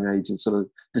very young age and sort of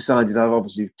decided I was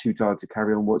obviously too tired to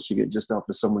carry on watching it just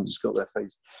after someone just got their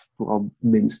face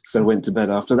minced, so went to bed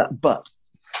after that. But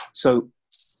so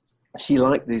she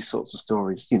liked these sorts of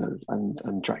stories,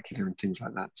 and Dracula and things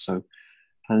like that. So,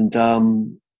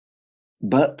 and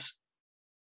but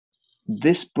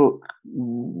this book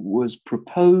was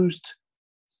proposed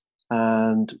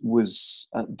and was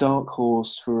at Dark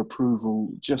Horse for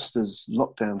approval just as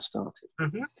lockdown started.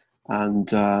 Mm-hmm. And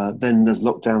then as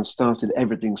lockdown started,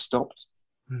 everything stopped.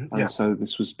 Mm-hmm. And so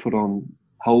this was put on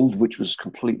hold, which was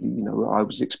completely, I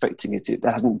was expecting it. It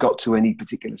hadn't got to any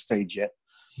particular stage yet.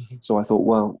 Mm-hmm. So I thought,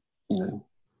 well,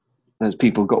 there's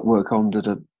people got work on that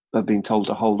are being told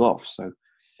to hold off. So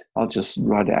I'll just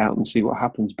ride it out and see what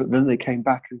happens. But then they came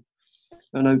back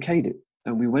and okayed it,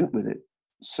 and we went with it.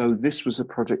 So this was a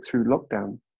project through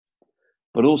lockdown,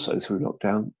 but also through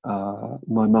lockdown,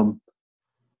 my mum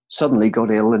suddenly got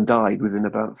ill and died within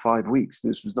about 5 weeks.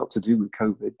 This was not to do with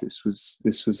COVID. This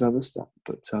was other stuff.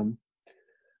 But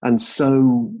and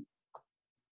so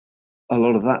a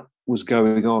lot of that was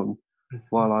going on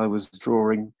while I was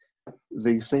drawing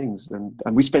these things, and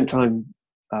we spent time.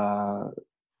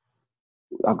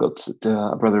 I've got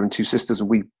a brother and two sisters, and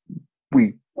we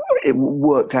it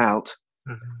worked out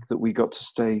that we got to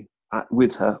stay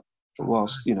with her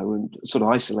whilst and sort of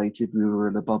isolated. We were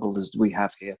in a bubble as we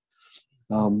have here.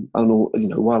 And all,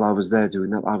 while I was there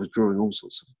doing that, I was drawing all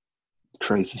sorts of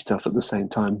crazy stuff at the same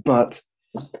time. But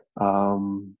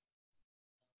so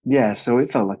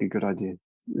it felt like a good idea.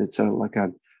 It felt like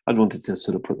I'd wanted to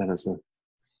sort of put that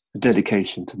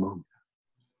dedication to Mom.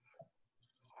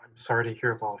 I'm sorry to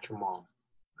hear about your mom.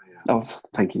 Yeah. Oh,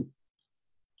 thank you.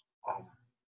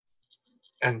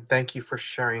 And thank you for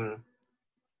sharing,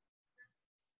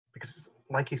 because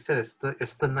like you said,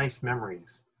 it's the nice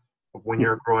memories of when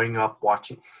you're growing up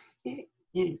watching,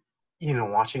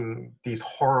 watching these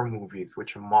horror movies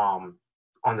with your mom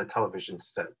on the television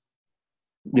set.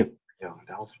 Yep. Yeah,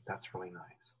 that's really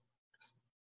nice.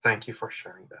 Thank you for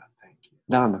sharing that. Thank you.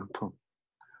 No problem.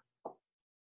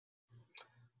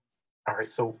 All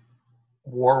right, so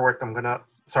Warwick, I'm gonna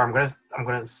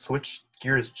switch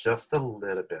gears just a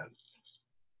little bit,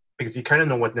 because you kind of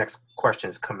know what next question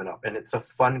is coming up, and it's a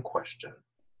fun question.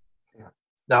 Yeah.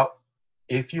 Now,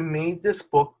 if you made this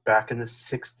book back in the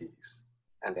 60s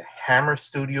and the Hammer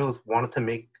Studios wanted to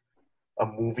make a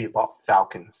movie about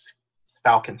Falcon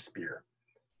Spear,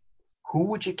 who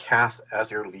would you cast as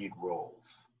your lead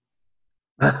roles?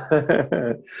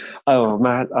 Oh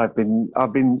man, I've been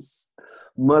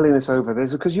mulling this over.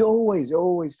 There's because you're always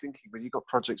thinking when you've got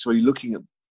projects where you're looking at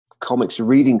comics, you're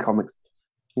reading comics,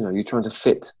 you're trying to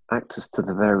fit actors to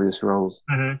the various roles.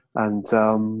 Mm-hmm.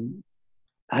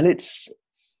 And it's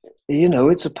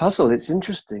it's a puzzle. It's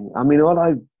interesting. I mean,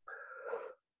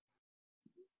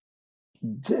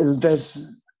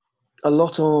 there's a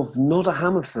lot of, not a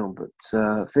Hammer film, but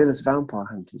Fearless Vampire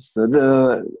Hunters,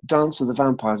 the Dance of the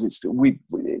Vampires. It's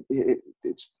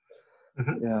it's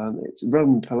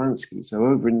Roman Polanski.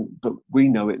 So but we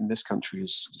know it in this country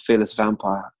as Fearless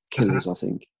Vampire Killers, I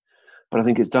think. But I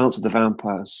think it's Dance of the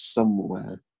Vampires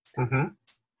somewhere.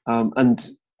 And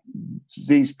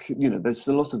these, there's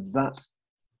a lot of that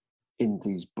in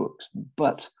these books.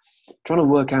 But trying to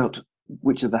work out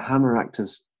which of the Hammer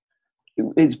actors,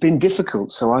 it's been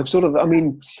difficult. So I've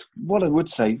what I would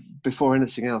say before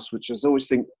anything else, which I always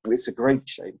think it's a great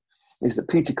shame, is that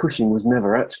Peter Cushing was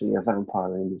never actually a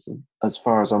vampire or anything, as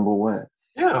far as I'm aware.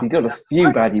 Yeah. He got a few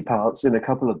baddie parts in a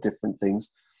couple of different things,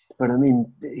 but I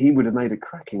mean, he would have made a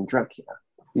cracking Dracula.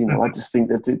 I just think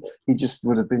that he just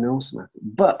would have been awesome at it.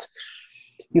 But,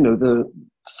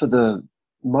 for the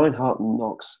Meinhardt and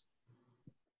Knox,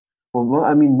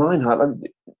 Meinhardt,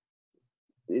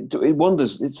 it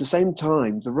wanders. It's the same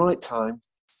time, the right time,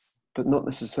 but not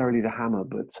necessarily the Hammer.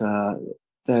 But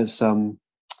there's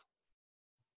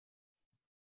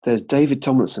David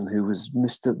Tomlinson, who was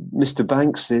Mr.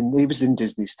 Banks he was in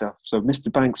Disney stuff. So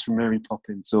Mr. Banks from Mary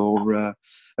Poppins, or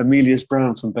Emilius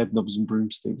Brown from Bedknobs and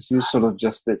Broomsticks. He's sort of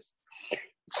just this.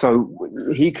 So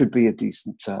he could be a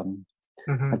decent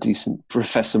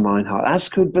Professor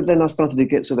Meinhardt, but then I started to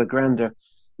get sort of grander,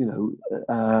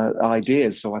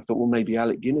 ideas. So I thought, well, maybe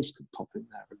Alec Guinness could pop in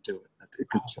there and do it. A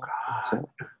good job.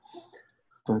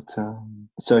 But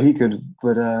so he could,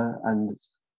 and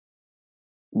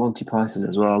Monty Python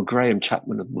as well. Graham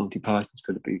Chapman of Monty Python's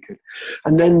going to be good.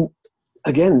 And then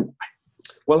again,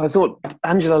 I thought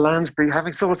Angela Lansbury,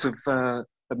 having thought of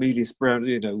Emilius Brown,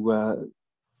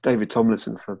 David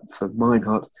Tomlinson for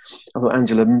Meinhardt, I thought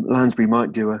Angela Lansbury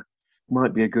might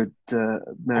be a good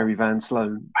Mary Van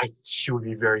Sloan. She would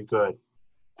be very good.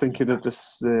 Thinking of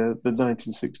this the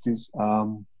 1960s,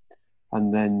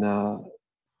 and then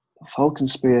Falcon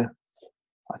Spear,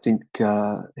 I think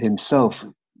himself,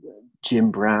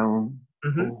 Jim Brown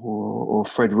or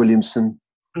Fred Williamson.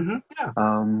 Yeah.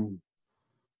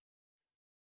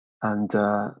 And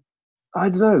I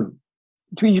don't know.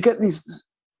 You get these,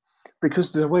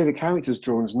 because the way the character's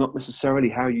drawn is not necessarily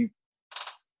how you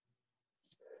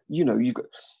got.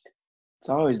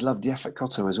 So I always loved Yaphet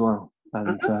Kotto as well,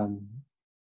 and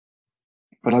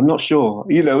but I'm not sure.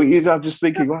 I'm just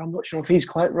thinking, well, I'm not sure if he's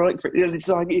quite right for it. It's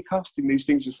like you're casting these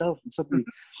things yourself, and suddenly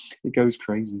it goes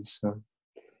crazy. So,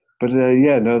 but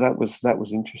that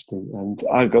was interesting, and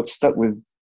I got stuck with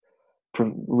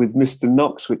Mr.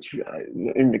 Knox, which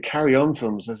in the Carry On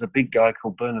films, there's a big guy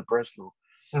called Bernard Bresslaw,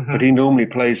 but he normally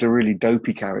plays a really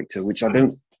dopey character, which I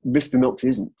don't. Mr. Knox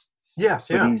isn't. Yes,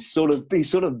 but he's sort of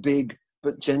big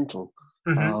but gentle.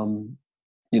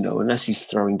 Unless he's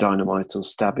throwing dynamite or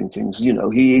stabbing things,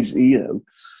 he is.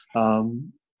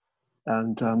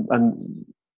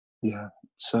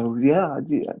 So yeah.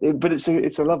 But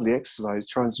it's a lovely exercise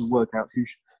trying to work out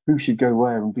who should go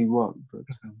where and be what.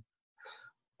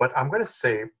 But I'm gonna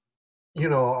say,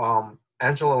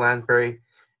 Angela Lansbury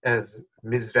as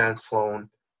Ms. Van Sloan,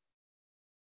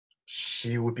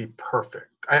 she would be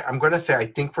perfect. I'm gonna say, I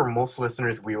think for most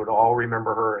listeners, we would all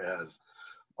remember her as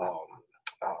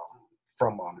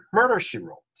from Murder, She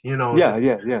Wrote. Yeah.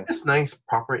 This nice,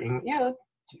 proper English. Yeah,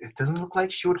 it doesn't look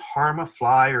like she would harm a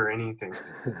fly or anything.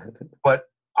 But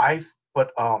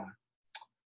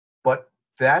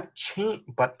that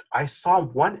changed. But I saw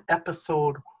one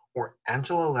episode where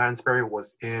Angela Lansbury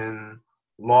was in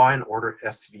Law and Order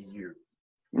SVU.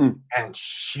 And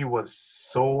she was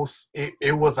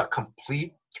it was a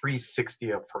complete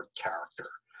 360 of her character.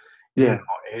 Yeah.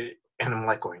 And I'm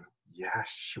like going, yeah,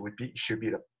 should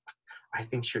be I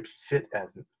think she'd fit as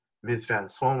Ms. Van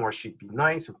Sloan, where she'd be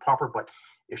nice and proper, but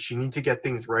if she needs to get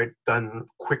things done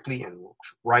quickly and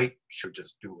right, she'll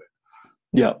just do it.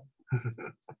 Yeah.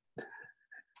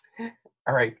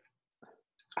 All right.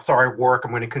 Sorry, Warwick,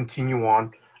 I'm going to continue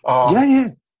on. Yeah.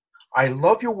 I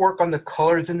love your work on the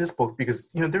colors in this book because,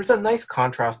 there's a nice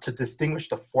contrast to distinguish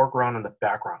the foreground and the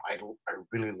background. I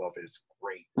really love it. It's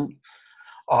great.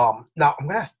 Now, I'm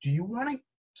going to ask, do you want to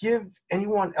give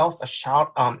anyone else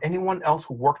anyone else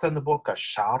who worked on the book a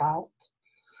shout out?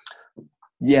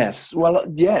 Yes. Well,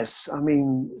 yes. I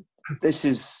mean, this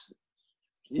is,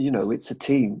 it's a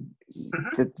team.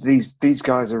 These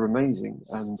guys are amazing.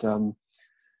 And,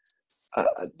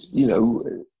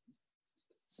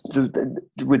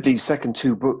 with these second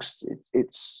two books,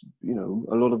 it's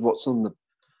a lot of what's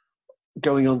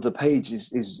going on the page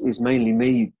is mainly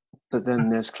me, but then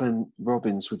there's Clem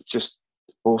Robbins with just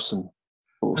awesome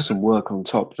work on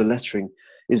top. The lettering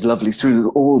is lovely through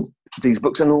all these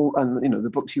books and the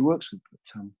books he works with.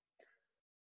 But,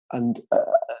 and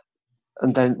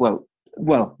then the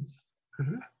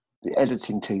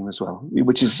editing team as well,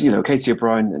 which is Katie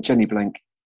O'Brien and Jenny Blank,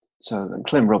 and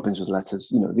Clem Robbins with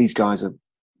letters. These guys are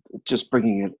just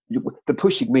bringing it. They're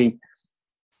pushing me.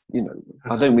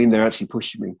 I don't mean they're actually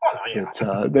pushing me,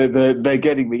 but they're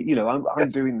getting me.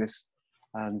 I'm doing this,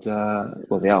 and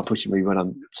they are pushing me when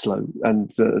I'm slow,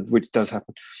 and which does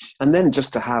happen. And then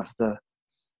just to have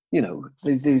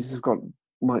these have got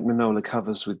Mike Mignola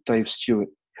covers with Dave Stewart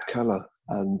color,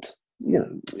 and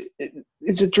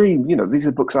it's a dream. These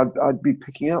are books I'd be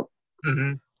picking up.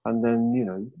 Mm-hmm. And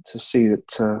then, to see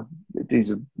that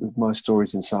these are my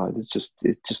stories inside, it's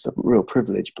just a real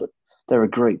privilege. But they're a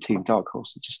great team. Dark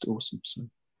Horse are just awesome.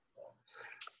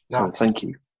 So thank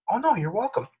you. Oh no, you're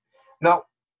welcome. Now,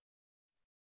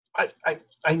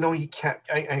 I know you can't.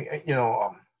 I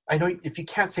know if you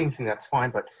can't say anything, that's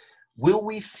fine. But will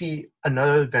we see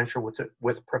another adventure with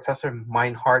Professor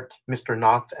Meinhardt, Mr.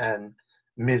 Knox, and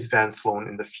Ms. Van Sloan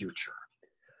in the future?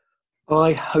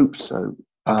 I hope so.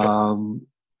 Okay.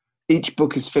 Each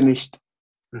book is finished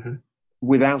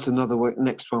without another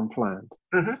next one planned.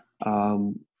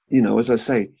 Mm-hmm. As I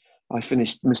say, I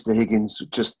finished Mr. Higgins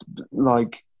just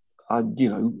like I,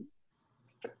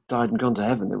 died and gone to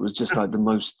heaven. It was just like the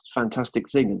most fantastic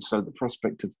thing. And so the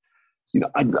prospect of,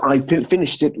 I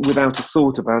finished it without a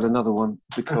thought about another one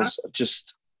because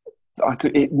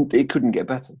it couldn't get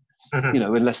better.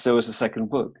 Mm-hmm. Unless there was a second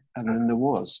book, and then there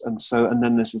was, and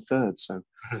then there's a third. So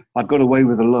I've got away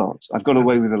with a lot.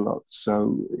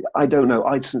 So I don't know.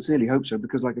 I sincerely hope so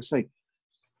because, like I say,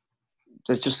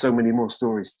 there's just so many more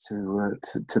stories to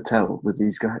tell with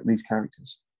these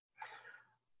characters.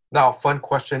 Now, fun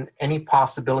question: any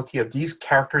possibility of these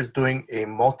characters doing a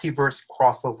multiverse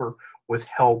crossover with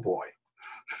Hellboy?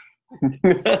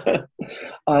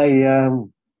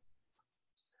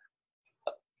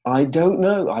 I don't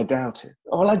know. I doubt it.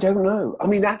 Well, I don't know. I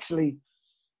mean, actually,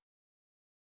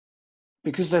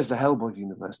 because there's the Hellboy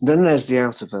universe, then there's the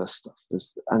Outerverse stuff,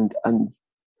 and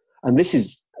this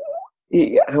is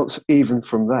out even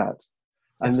from that.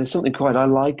 And there's something I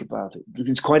like about it.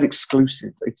 It's quite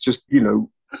exclusive. It's just which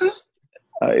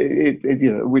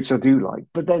I do like.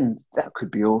 But then that could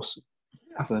be awesome.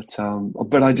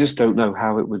 But I just don't know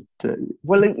how it would.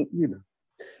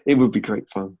 It would be great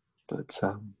fun. But.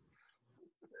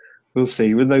 We'll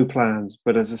see, with no plans.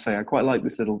 But as I say, I quite like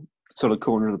this little sort of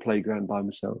corner of the playground by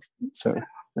myself. So,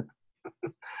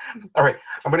 all right,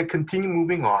 I'm going to continue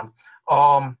moving on.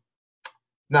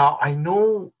 Now I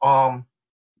know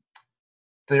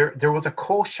there was a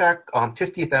Kolchak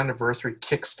 50th anniversary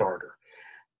Kickstarter.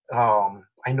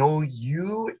 I know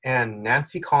you and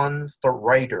Nancy Collins, the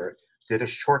writer, did a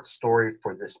short story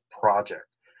for this project.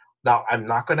 Now I'm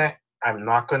not gonna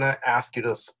ask you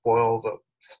to spoil the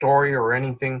story or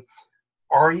anything.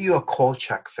 Are you a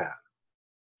Kolchak fan?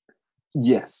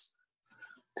 Yes.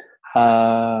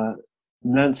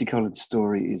 Nancy Collins'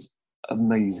 story is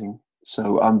amazing.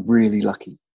 So I'm really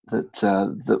lucky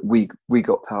that we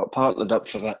got partnered up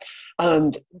for that.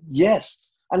 And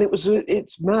yes, and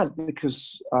it's mad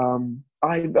because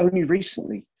I only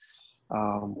recently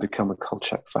become a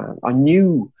Kolchak fan. I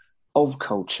knew of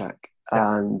Kolchak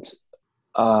and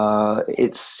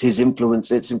it's his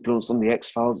influence, its influence on the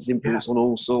X-Files, its influence on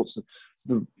all sorts of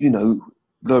the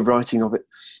writing of it,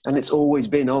 and it's always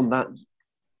been on that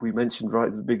we mentioned right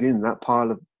at the beginning, that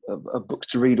pile of books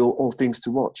to read or things to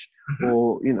watch,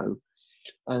 or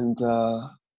and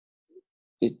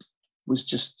it was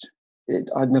just.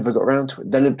 I'd never got around to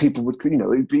it. Then people would,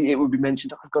 it would be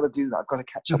mentioned. I've got to do that. I've got to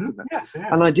catch up with that. Yes, yeah.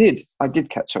 And I did. I did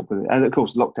catch up with it. And of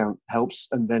course, lockdown helps.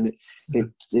 And then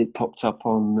it popped up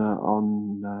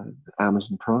on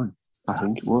Amazon Prime, I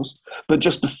think it was. But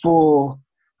just before,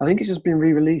 I think it's just been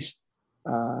re-released.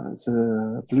 It's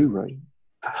a Blu-ray.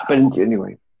 But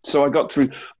anyway, so I got through.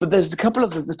 But there's a couple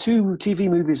of the two TV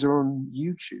movies are on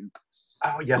YouTube.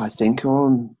 Oh yes, I think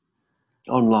are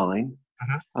online.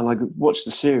 And I watched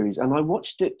the series, and I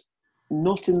watched it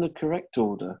not in the correct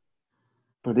order,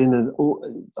 but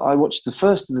I watched the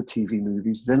first of the TV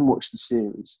movies, then watched the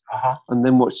series, and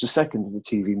then watched the second of the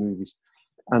TV movies.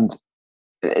 And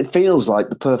it feels like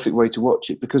the perfect way to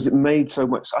watch it because it made so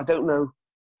much. I don't know.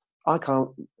 I can't.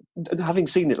 Having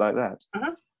seen it like that,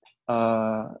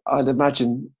 I'd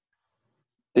imagine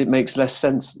it makes less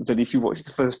sense than if you watch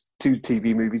the first two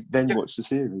TV movies, then watch the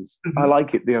series. I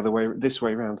like it this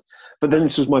way around. But then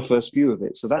this was my first view of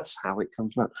it, so that's how it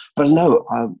comes out. But no,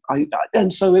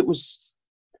 and so it was.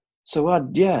 So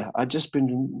I'd just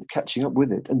been catching up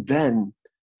with it, and then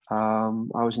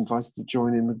I was invited to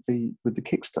join in with the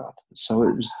Kickstarter. So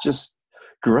it was just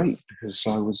great because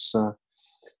I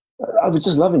was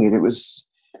just loving it. It was,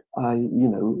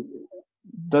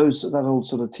 that old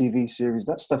sort of TV series,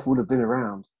 that stuff would have been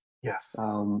around. Yes.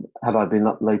 Had I been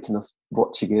up late enough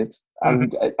watching it,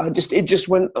 and it just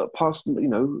went past. I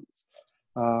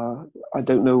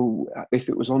don't know if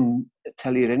it was on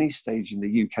telly at any stage in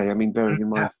the UK. I mean, bearing in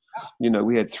mind,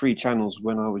 we had 3 channels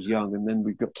when I was young, and then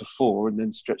we got to 4, and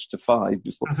then stretched to 5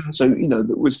 before. So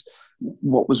that was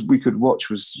we could watch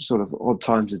was sort of odd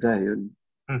times a day,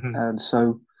 and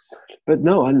so. But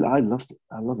no, I loved it.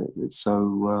 I love it. It's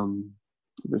so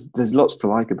there's lots to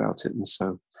like about it, and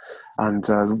so. And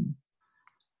the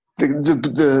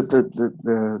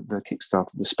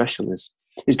Kickstarter, the special is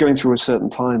going through a certain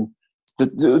time.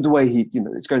 The way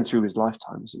it's going through his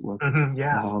lifetime, as it were.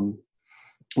 Yes.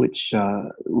 Which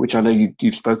I know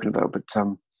you've spoken about,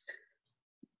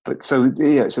 but so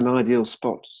yeah, it's an ideal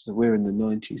spot. So we're in the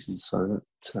 90s, and so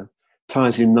that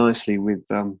ties in nicely with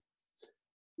one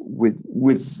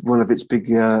of its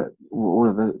big one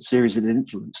of the series it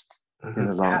influenced in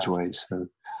a large way.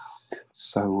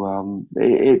 So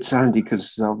it's handy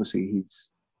because obviously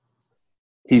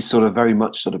he's sort of very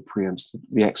much sort of preempts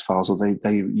the X-Files, or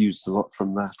they used a lot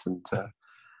from that, and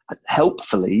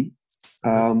helpfully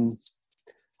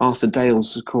Arthur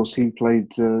Dales, of course, he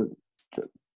played.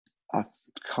 I've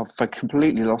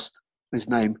completely lost his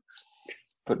name,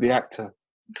 but the actor,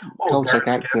 Kolchak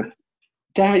actor,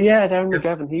 Darren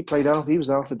McGavin. He played Arthur. He was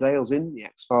Arthur Dales in the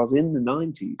X-Files in the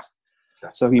 90s,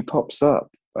 so he pops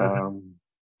up.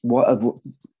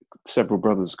 Several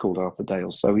brothers called Arthur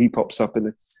Dales, so he pops up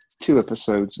in 2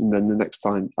 episodes, and then the next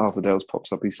time Arthur Dales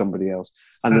pops up, he's somebody else.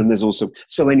 And then there's also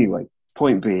anyway.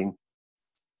 Point being,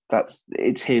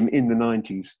 it's him in the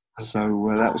 90s,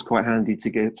 so that was quite handy to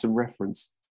get some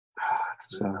reference.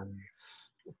 So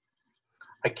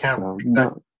I can't.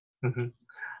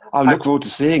 I look forward to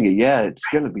seeing it. Yeah, it's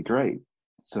going to be great.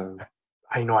 So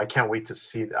I know I can't wait to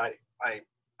see that. I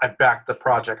backed the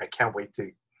project. I can't wait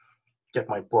to get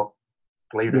my book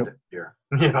later this year.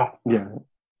 Yeah.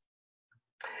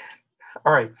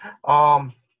 All right.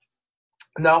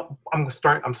 Now I'm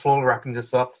slowly wrapping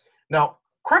this up. Now,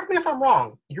 correct me if I'm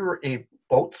wrong. You're a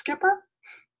boat skipper?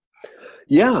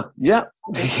 Yeah. Well,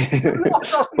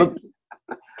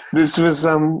 this was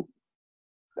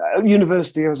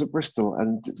university. I was at Bristol,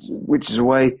 and which is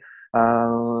away.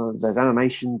 There's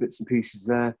animation bits and pieces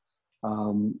there,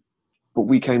 but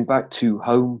we came back to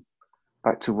home,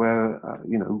 back to where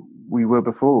we were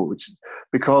before, which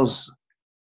because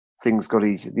things got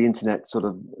easier. The internet is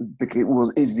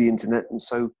the internet, and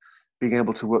so being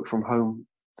able to work from home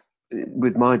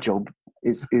with my job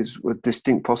is a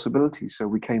distinct possibility. So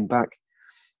we came back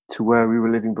to where we were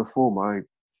living before. My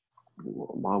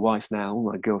wife now,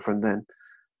 my girlfriend then,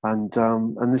 and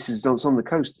this is it's on the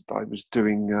coast. I was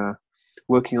doing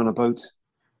working on a boat,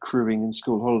 crewing in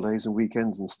school holidays and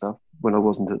weekends and stuff. When I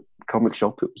wasn't at comic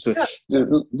shop, it was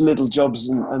little jobs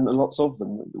and lots of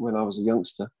them when I was a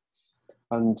youngster.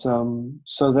 And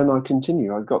so then I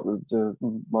continue. I got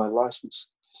my license,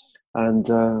 and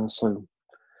so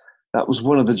that was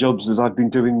one of the jobs that I've been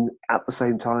doing at the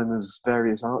same time as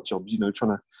various art jobs.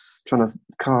 Trying to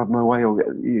carve my way or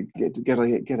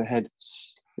get ahead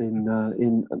in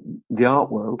the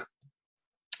art world.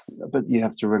 But you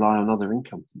have to rely on other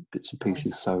income bits and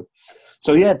pieces. So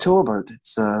yeah, tour boat.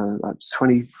 It's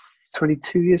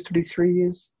 22 years, 23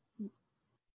 years,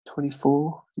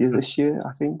 24 years this year,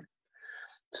 I think.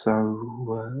 So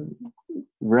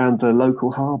around the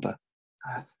local harbour.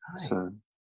 That's nice. So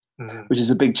which is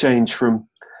a big change from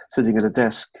sitting at a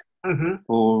desk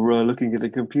Mm-hmm. or looking at a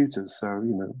computer. So,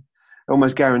 I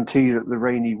almost guarantee that the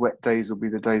rainy, wet days will be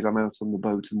the days I'm out on the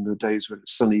boat, and the days when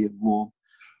it's sunny and warm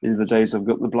is the days I've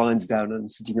got the blinds down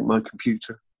and sitting at my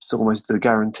computer. It's almost a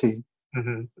guarantee.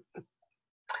 Mm-hmm.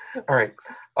 All right.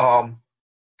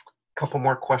 Couple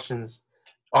more questions.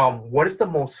 What is the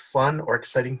most fun or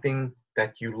exciting thing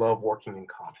that you love working in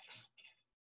comics?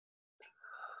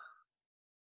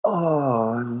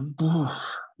 Oh,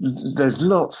 there's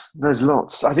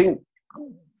lots. I think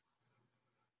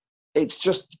it's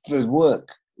just the work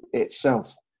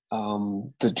itself,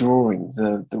 the drawing,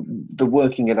 the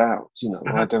working it out.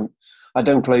 Mm-hmm. I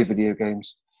don't play video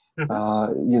games,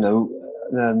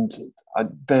 Mm-hmm. and I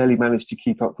barely manage to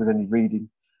keep up with any reading.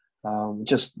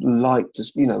 It's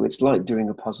like doing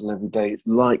a puzzle every day. It's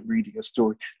like reading a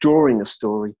story, drawing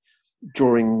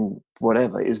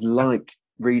whatever is like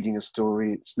reading a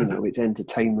story. It's it's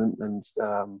entertainment, and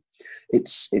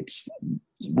it's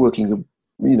working.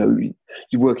 You're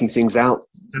working things out.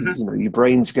 Mm-hmm. Your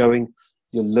brain's going.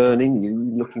 You're learning. You're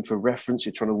looking for reference.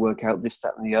 You're trying to work out this,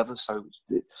 that, and the other. So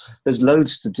there's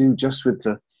loads to do just with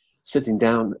the sitting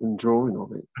down and drawing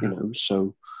of it.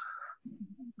 So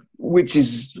which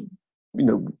is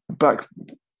back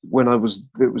when I was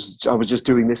just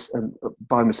doing this and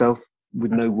by myself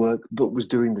with no work, but was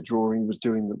doing the drawing, was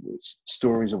doing the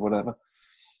stories or whatever.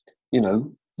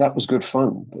 That was good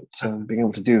fun. But being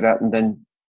able to do that and then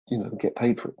get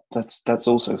paid for it, that's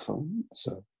also fun.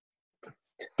 So,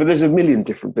 but there's a million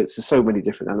different bits. There's so many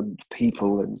different elements,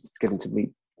 people, and getting to meet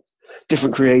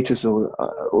different creators or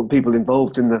people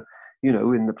involved in the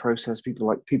in the process. People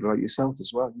like yourself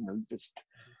as well.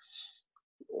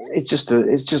 It's just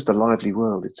a lively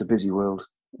world. It's a busy world,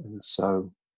 and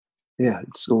so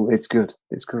it's good.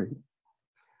 It's great.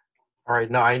 All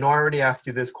right. Now, I know I already asked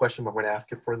you this question, but I'm going to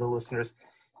ask it for the listeners.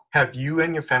 Have you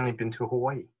and your family been to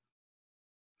Hawaii?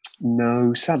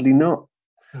 No, sadly not.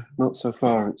 Not so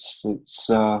far. It's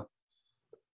on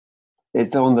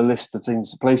the list of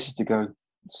places to go.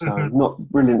 So not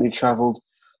brilliantly travelled.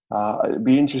 It'd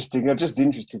be interesting. I'm just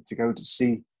interested to go to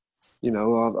see,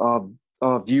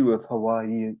 our view of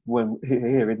Hawaii when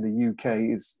here in the UK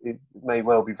it may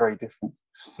well be very different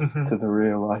to the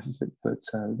real life of it. But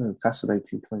no,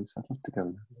 fascinating place. I'd love to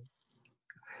go.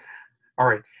 All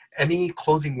right. Any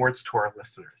closing words to our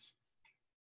listeners?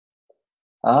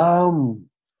 Well,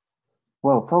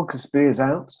 Falcon Spear's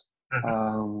out.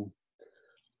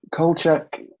 Kolchak,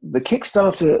 the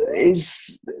Kickstarter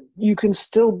is, you can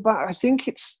still back. I think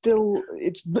it's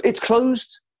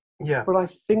closed. Yeah. But I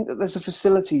think that there's a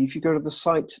facility if you go to the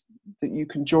site that you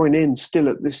can join in still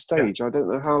at this stage. Yeah. I don't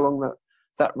know how long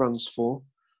that runs for.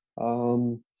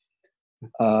 I'm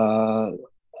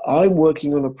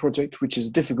working on a project which is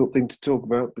a difficult thing to talk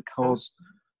about because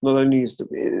not only is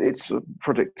it's a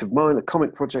project of mine, a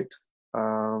comic project,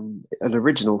 an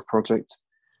original project.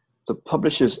 The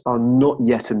publishers are not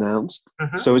yet announced.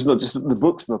 So it's not just that the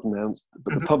book's not announced,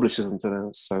 but the publisher isn't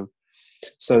announced.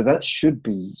 So that should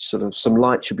be sort of some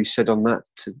light should be shed on that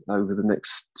over the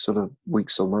next sort of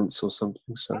weeks or months or something.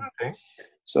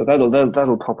 So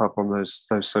that'll pop up on those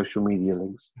social media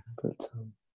links.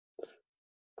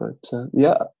 But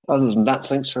yeah, other than that,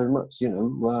 thanks very much.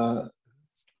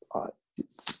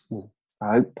 I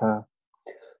hope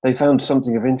they found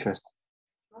something of interest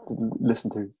to listen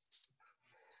to.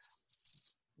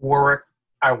 Warwick,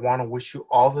 I want to wish you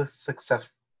all the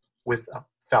success with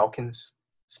Falcon's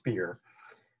Spear.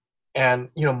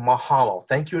 And, mahalo.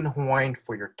 Thank you in Hawaiian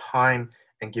for your time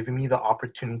and giving me the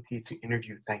opportunity to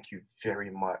interview. Thank you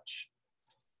very much.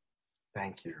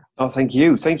 Thank you. Oh, thank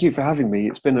you. Thank you for having me.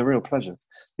 It's been a real pleasure.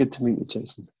 Good to meet you,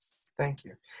 Jason. Thank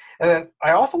you. And then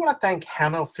I also want to thank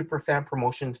Hannah of Superfan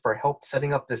Promotions for help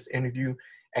setting up this interview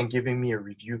and giving me a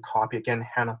review copy. Again,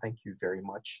 Hannah, thank you very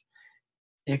much.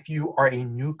 If you are a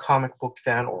new comic book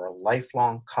fan or a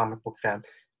lifelong comic book fan,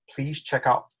 please check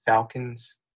out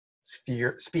Falcon's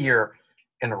Spear,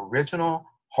 an original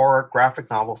horror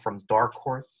graphic novel from Dark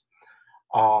Horse.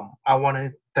 I want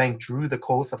to thank Drew, the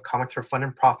co-host of Comics for Fun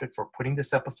and Profit, for putting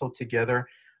this episode together.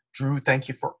 Drew, thank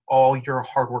you for all your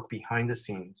hard work behind the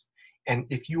scenes. And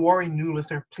if you are a new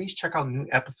listener, please check out new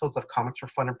episodes of Comics for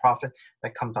Fun and Profit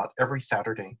that comes out every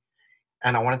Saturday.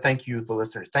 And I want to thank you, the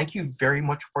listeners. Thank you very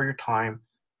much for your time.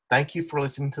 Thank you for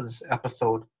listening to this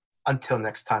episode. Until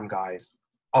next time, guys.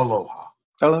 Aloha.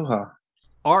 Aloha.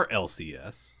 Our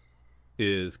LCS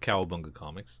is Cowabunga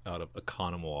Comics out of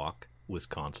Oconomowoc,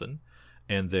 Wisconsin,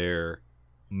 and their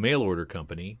mail order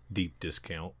company, Deep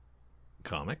Discount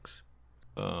Comics.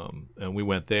 And we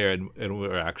went there, and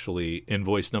we're actually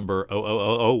invoice number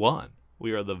 00001.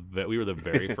 We were the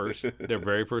very first their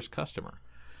very first customer,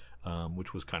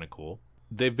 which was kind of cool.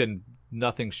 They've been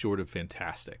nothing short of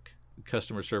fantastic,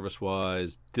 customer service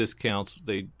wise. Discounts,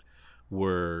 they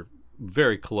were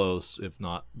very close, if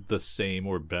not the same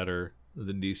or better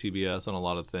than DCBS on a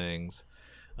lot of things.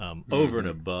 Over and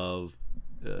above,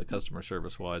 customer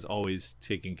service wise, always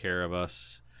taking care of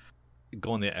us,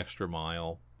 going the extra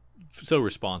mile, so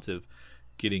responsive,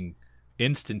 getting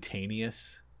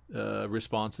instantaneous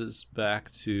responses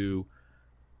back to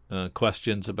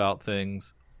questions about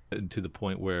things, and to the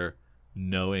point where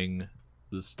knowing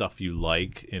the stuff you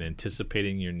like and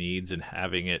anticipating your needs and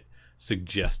having it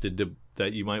suggested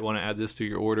that you might want to add this to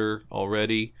your order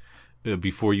already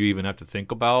before you even have to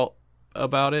think about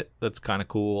it. That's kind of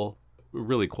cool.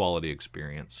 Really quality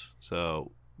experience.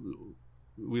 So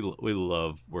we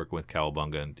love working with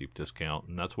Cowabunga and Deep Discount,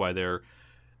 and that's why they're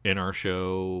in our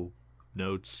show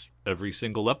notes every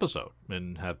single episode,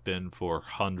 and have been for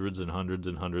hundreds and hundreds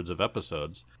and hundreds of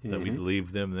episodes. That we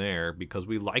leave them there because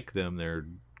we like them. They're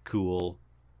cool,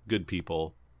 good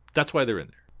people. That's why they're in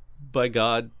there. By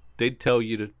God, they'd tell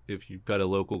you to, if you've got a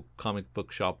local comic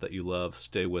book shop that you love,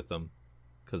 stay with them,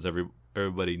 because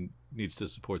everybody needs to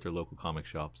support their local comic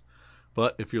shops.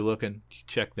 But if you're looking,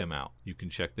 check them out. You can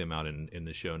check them out in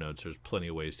the show notes. There's plenty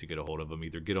of ways to get a hold of them.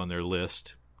 Either get on their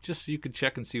list, just so you can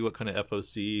check and see what kind of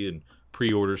FOC and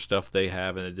pre-order stuff they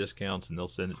have and the discounts, and they'll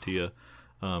send it to you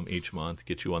each month,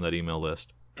 get you on that email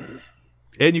list.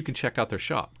 And you can check out their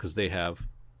shop, because they have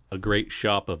a great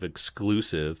shop of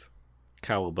exclusive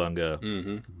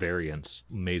Cowabunga variants.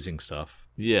 Amazing stuff.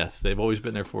 Yes, they've always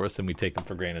been there for us, and we take them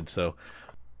for granted. So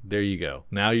there you go.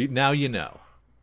 Now you know.